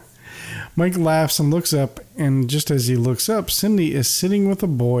 Mike laughs and looks up, and just as he looks up, Cindy is sitting with a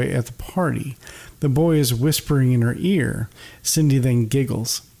boy at the party. The boy is whispering in her ear. Cindy then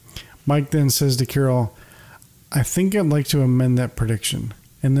giggles. Mike then says to Carol, I think I'd like to amend that prediction.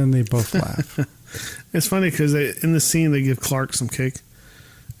 And then they both laugh. It's funny because in the scene, they give Clark some cake.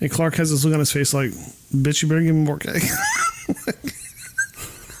 And Clark has this look on his face like, bitch, you better give me more cake.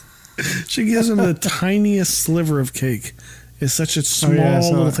 She gives him the tiniest sliver of cake. It's such a small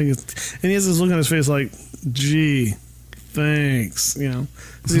little thing. And he has this look on his face like, gee, thanks. You know,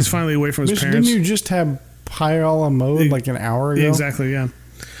 because he's finally away from his parents. Didn't you just have Pyala mode like an hour ago? Exactly, yeah.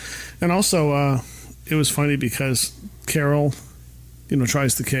 And also, it was funny because Carol,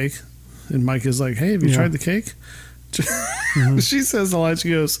 tries the cake. And Mike is like, hey, have you tried the cake? She says the line, she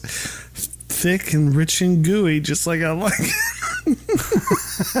goes, thick and rich and gooey, just like I like.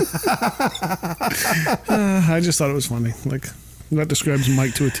 I just thought it was funny. Like, that describes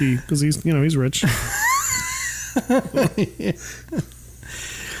Mike to a T because he's rich.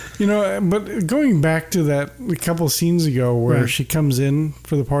 But going back to that a couple scenes ago where she comes in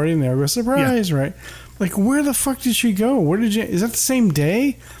for the party and they all go, surprise, right? Like, where the fuck did she go? Is that the same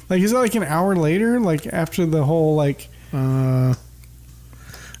day? Like, is that like an hour later? Like, after the whole, like after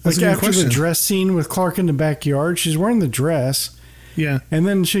the dress scene with Clark in the backyard, she's wearing the dress. Yeah. And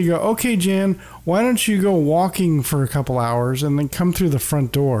then she go, okay, Jan, why don't you go walking for a couple hours and then come through the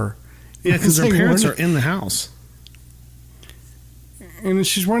front door? Yeah, because her parents are in the house. And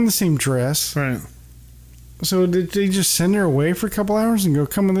she's wearing the same dress. Right. So did they just send her away for a couple hours and go,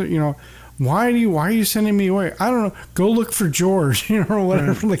 come in there, why are you sending me away? I don't know. Go look for George, or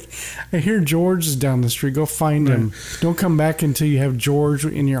whatever. Right. Like, I hear George is down the street. Go find him. Don't come back until you have George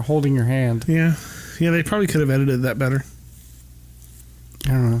holding your hand. Yeah. Yeah, they probably could have edited that better. I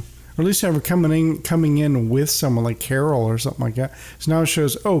don't know. Or at least have her coming in with someone like Carol or something like that. So now it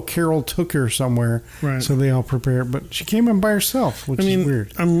shows, Carol took her somewhere. Right. So they all prepare. But she came in by herself, which is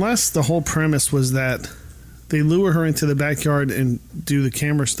weird. Unless the whole premise was that they lure her into the backyard and do the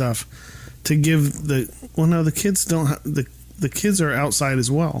camera stuff to give the kids don't the kids are outside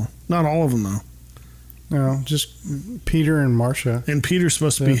as well. Not all of them though. No, just Peter and Marcia. And Peter's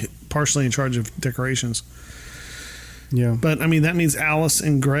supposed to be partially in charge of decorations. Yeah. But that means Alice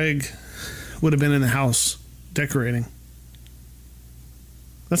and Greg would have been in the house decorating.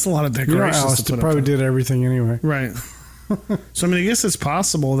 That's a lot of decorations. Alice probably did everything anyway. Right. So I guess it's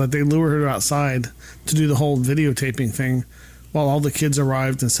possible that they lure her outside to do the whole videotaping thing while all the kids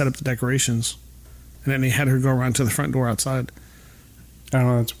arrived and set up the decorations. And then they had her go around to the front door outside. I don't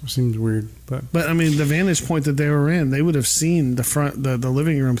know, that seems weird. But the vantage point that they were in, they would have seen the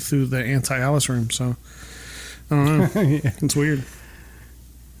living room through the anti-Alice room. So, I don't know. It's weird.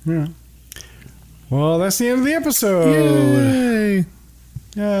 Yeah. Well, that's the end of the episode. Yay.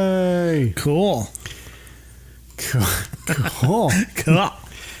 Yay. Cool. Cool.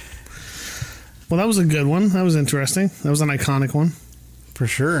 Well, that was a good one. That was interesting. That was an iconic one. For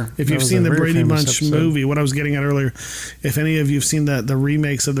sure. If you've seen the Brady Bunch movie, what I was getting at earlier, if any of you have seen the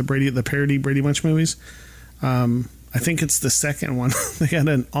remakes of the parody Brady Bunch movies, I think it's the second one. They had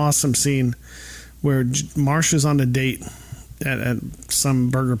an awesome scene where Marcia's on a date at some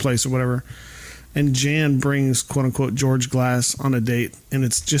burger place or whatever, and Jan brings, quote unquote, George Glass on a date, and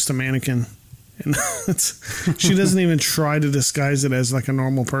it's just a mannequin. And she doesn't even try to disguise it as like a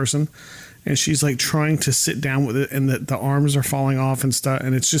normal person. And she's like trying to sit down with it, and the arms are falling off and stuff.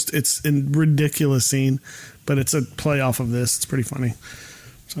 And it's a ridiculous scene, but it's a play off of this. It's pretty funny.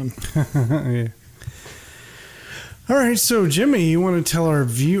 So. Yeah. All right. So Jimmy, you want to tell our our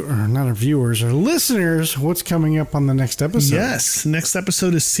listeners what's coming up on the next episode? Yes. Next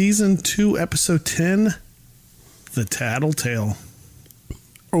episode is season 2, episode 10, The Tattletale.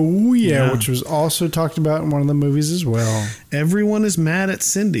 Oh, yeah, which was also talked about in one of the movies as well. Everyone is mad at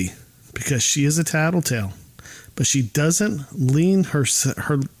Cindy because she is a tattletale, but she doesn't learn.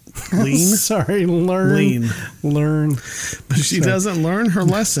 But she doesn't learn her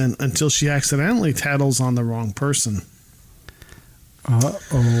lesson until she accidentally tattles on the wrong person.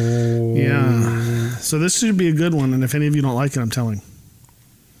 Uh-oh. Yeah. So this should be a good one, and if any of you don't like it, I'm telling.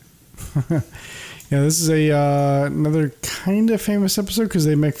 Yeah, this is another kind of famous episode because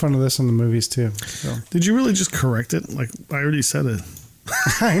they make fun of this in the movies too. So. Did you really just correct it? Like, I already said it.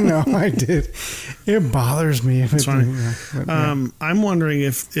 I know, I did. It bothers me. It's fine. I'm wondering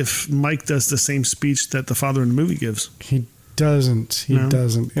if Mike does the same speech that the father in the movie gives. He doesn't. He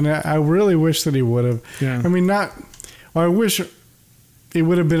doesn't. And I really wish that he would have. Yeah. I mean, I wish it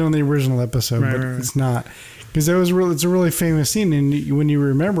would have been on the original episode, but it's not. Because it's a really famous scene, and when you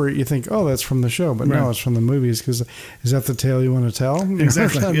remember it, you think, "Oh, that's from the show," but no, it's from the movies. Because is that the tale you want to tell?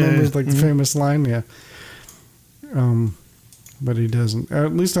 Exactly. It's like the famous line, yeah. But he doesn't.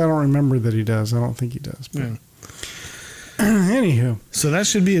 At least I don't remember that he does. I don't think he does. But. Yeah. Anywho, so that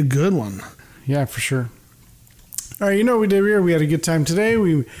should be a good one. Yeah, for sure. All right, we did here. We had a good time today.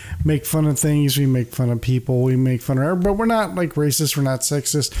 We make fun of things. We make fun of people. We make fun of but we're not like racist. We're not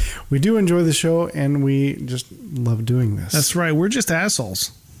sexist. We do enjoy the show, and we just love doing this. That's right. We're just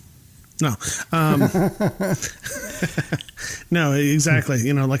assholes. No. No, exactly.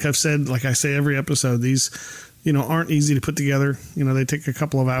 You know, like I've said, like I say every episode, these, you know, aren't easy to put together. You know, they take a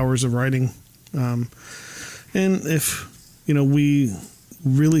couple of hours of writing. And if, you know, we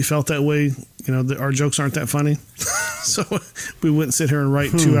really felt that way, you know, our jokes aren't that funny. So we wouldn't sit here and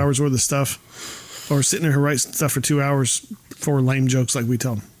write 2 hours worth of stuff, or sit in here and write stuff for 2 hours for lame jokes like we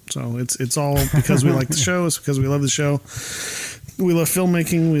tell them. So it's all because we like the show. It's because we love the show. We love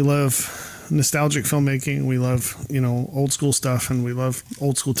filmmaking. We love nostalgic filmmaking. We love, you know, old school stuff, and we love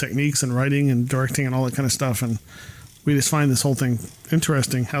old school techniques and writing and directing and all that kind of stuff. And we just find this whole thing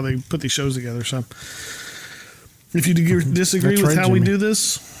interesting, how they put these shows together. So if you disagree with how we do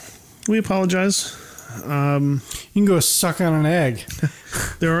this, we apologize. You can go suck on an egg.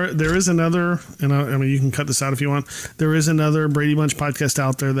 There is another, and I mean, you can cut this out if you want. There is another Brady Bunch podcast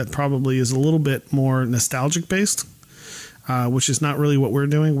out there that probably is a little bit more nostalgic based, which is not really what we're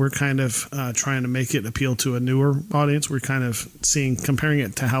doing. We're kind of trying to make it appeal to a newer audience. We're kind of comparing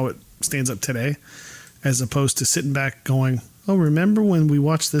it to how it stands up today, as opposed to sitting back going, oh, remember when we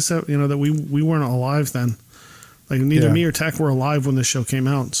watched this, you know, that we weren't alive then. Like neither me or Tech were alive when this show came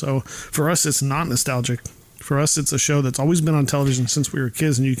out. So for us, it's not nostalgic. For us, it's a show that's always been on television since we were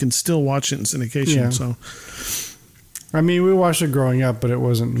kids, and you can still watch it in syndication. Yeah. So, I mean, we watched it growing up, but it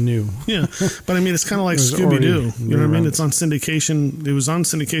wasn't new. Yeah, but I mean, it's kind of like Scooby-Doo. You know what I mean? It's on syndication. It was on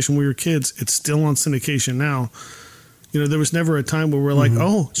syndication when we were kids. It's still on syndication now. You know, there was never a time where we're like,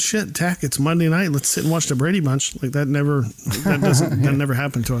 oh shit, Tech, it's Monday night. Let's sit and watch the Brady Bunch. Like that never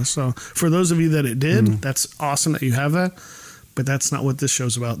happened to us. So for those of you that it did, that's awesome that you have that. But that's not what this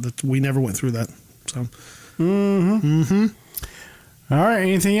show's about. That we never went through that. So, All right.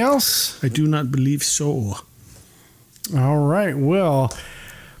 Anything else? I do not believe so. All right. Well,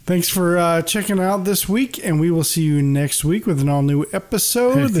 thanks for checking out this week, and we will see you next week with an all new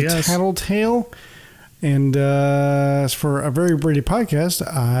episode, The Tattletale. And as for a Very Brady podcast,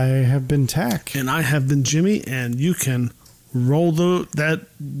 I have been Tack. And I have been Jimmy, and you can roll that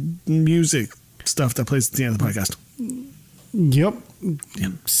music stuff that plays at the end of the podcast. Yep.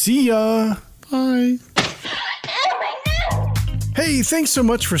 See ya. Bye. Hey, thanks so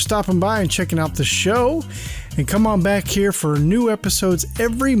much for stopping by and checking out the show. And come on back here for new episodes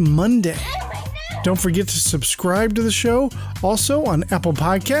every Monday. Don't forget to subscribe to the show. Also on Apple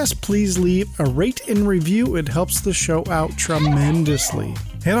Podcasts, please leave a rate and review. It helps the show out tremendously.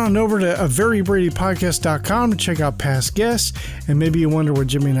 Head on over to averybradypodcast.com to check out past guests. And maybe you wonder what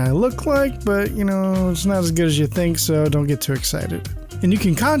Jimmy and I look like, but you know, it's not as good as you think, so don't get too excited. And you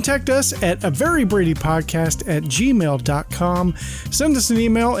can contact us at averybradypodcast@gmail.com. Send us an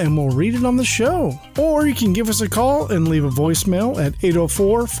email and we'll read it on the show. Or you can give us a call and leave a voicemail at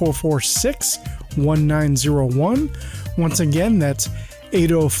 804-446-1901. Once again, that's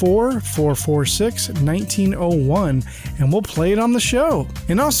 804-446-1901, and we'll play it on the show.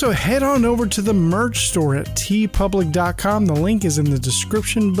 And also head on over to the merch store at tpublic.com. The link is in the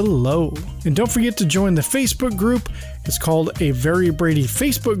description below. And don't forget to join the Facebook group. It's called A Very Brady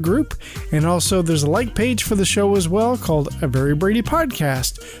Facebook group. And also there's a like page for the show as well called A Very Brady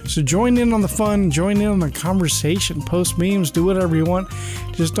Podcast. So join in on the fun, join in on the conversation, post memes, do whatever you want.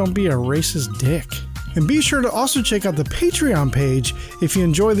 Just don't be a racist dick. And be sure to also check out the Patreon page. If you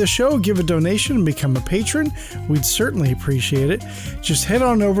enjoy the show, give a donation and become a patron. We'd certainly appreciate it. Just head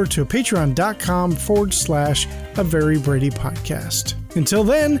on over to patreon.com/A Very Brady Podcast. Until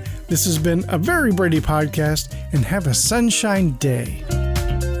then, this has been A Very Brady Podcast, and have a sunshine day.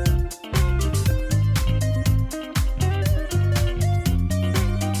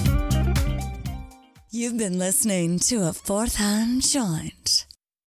 You've been listening to a Fourth Hand Joint.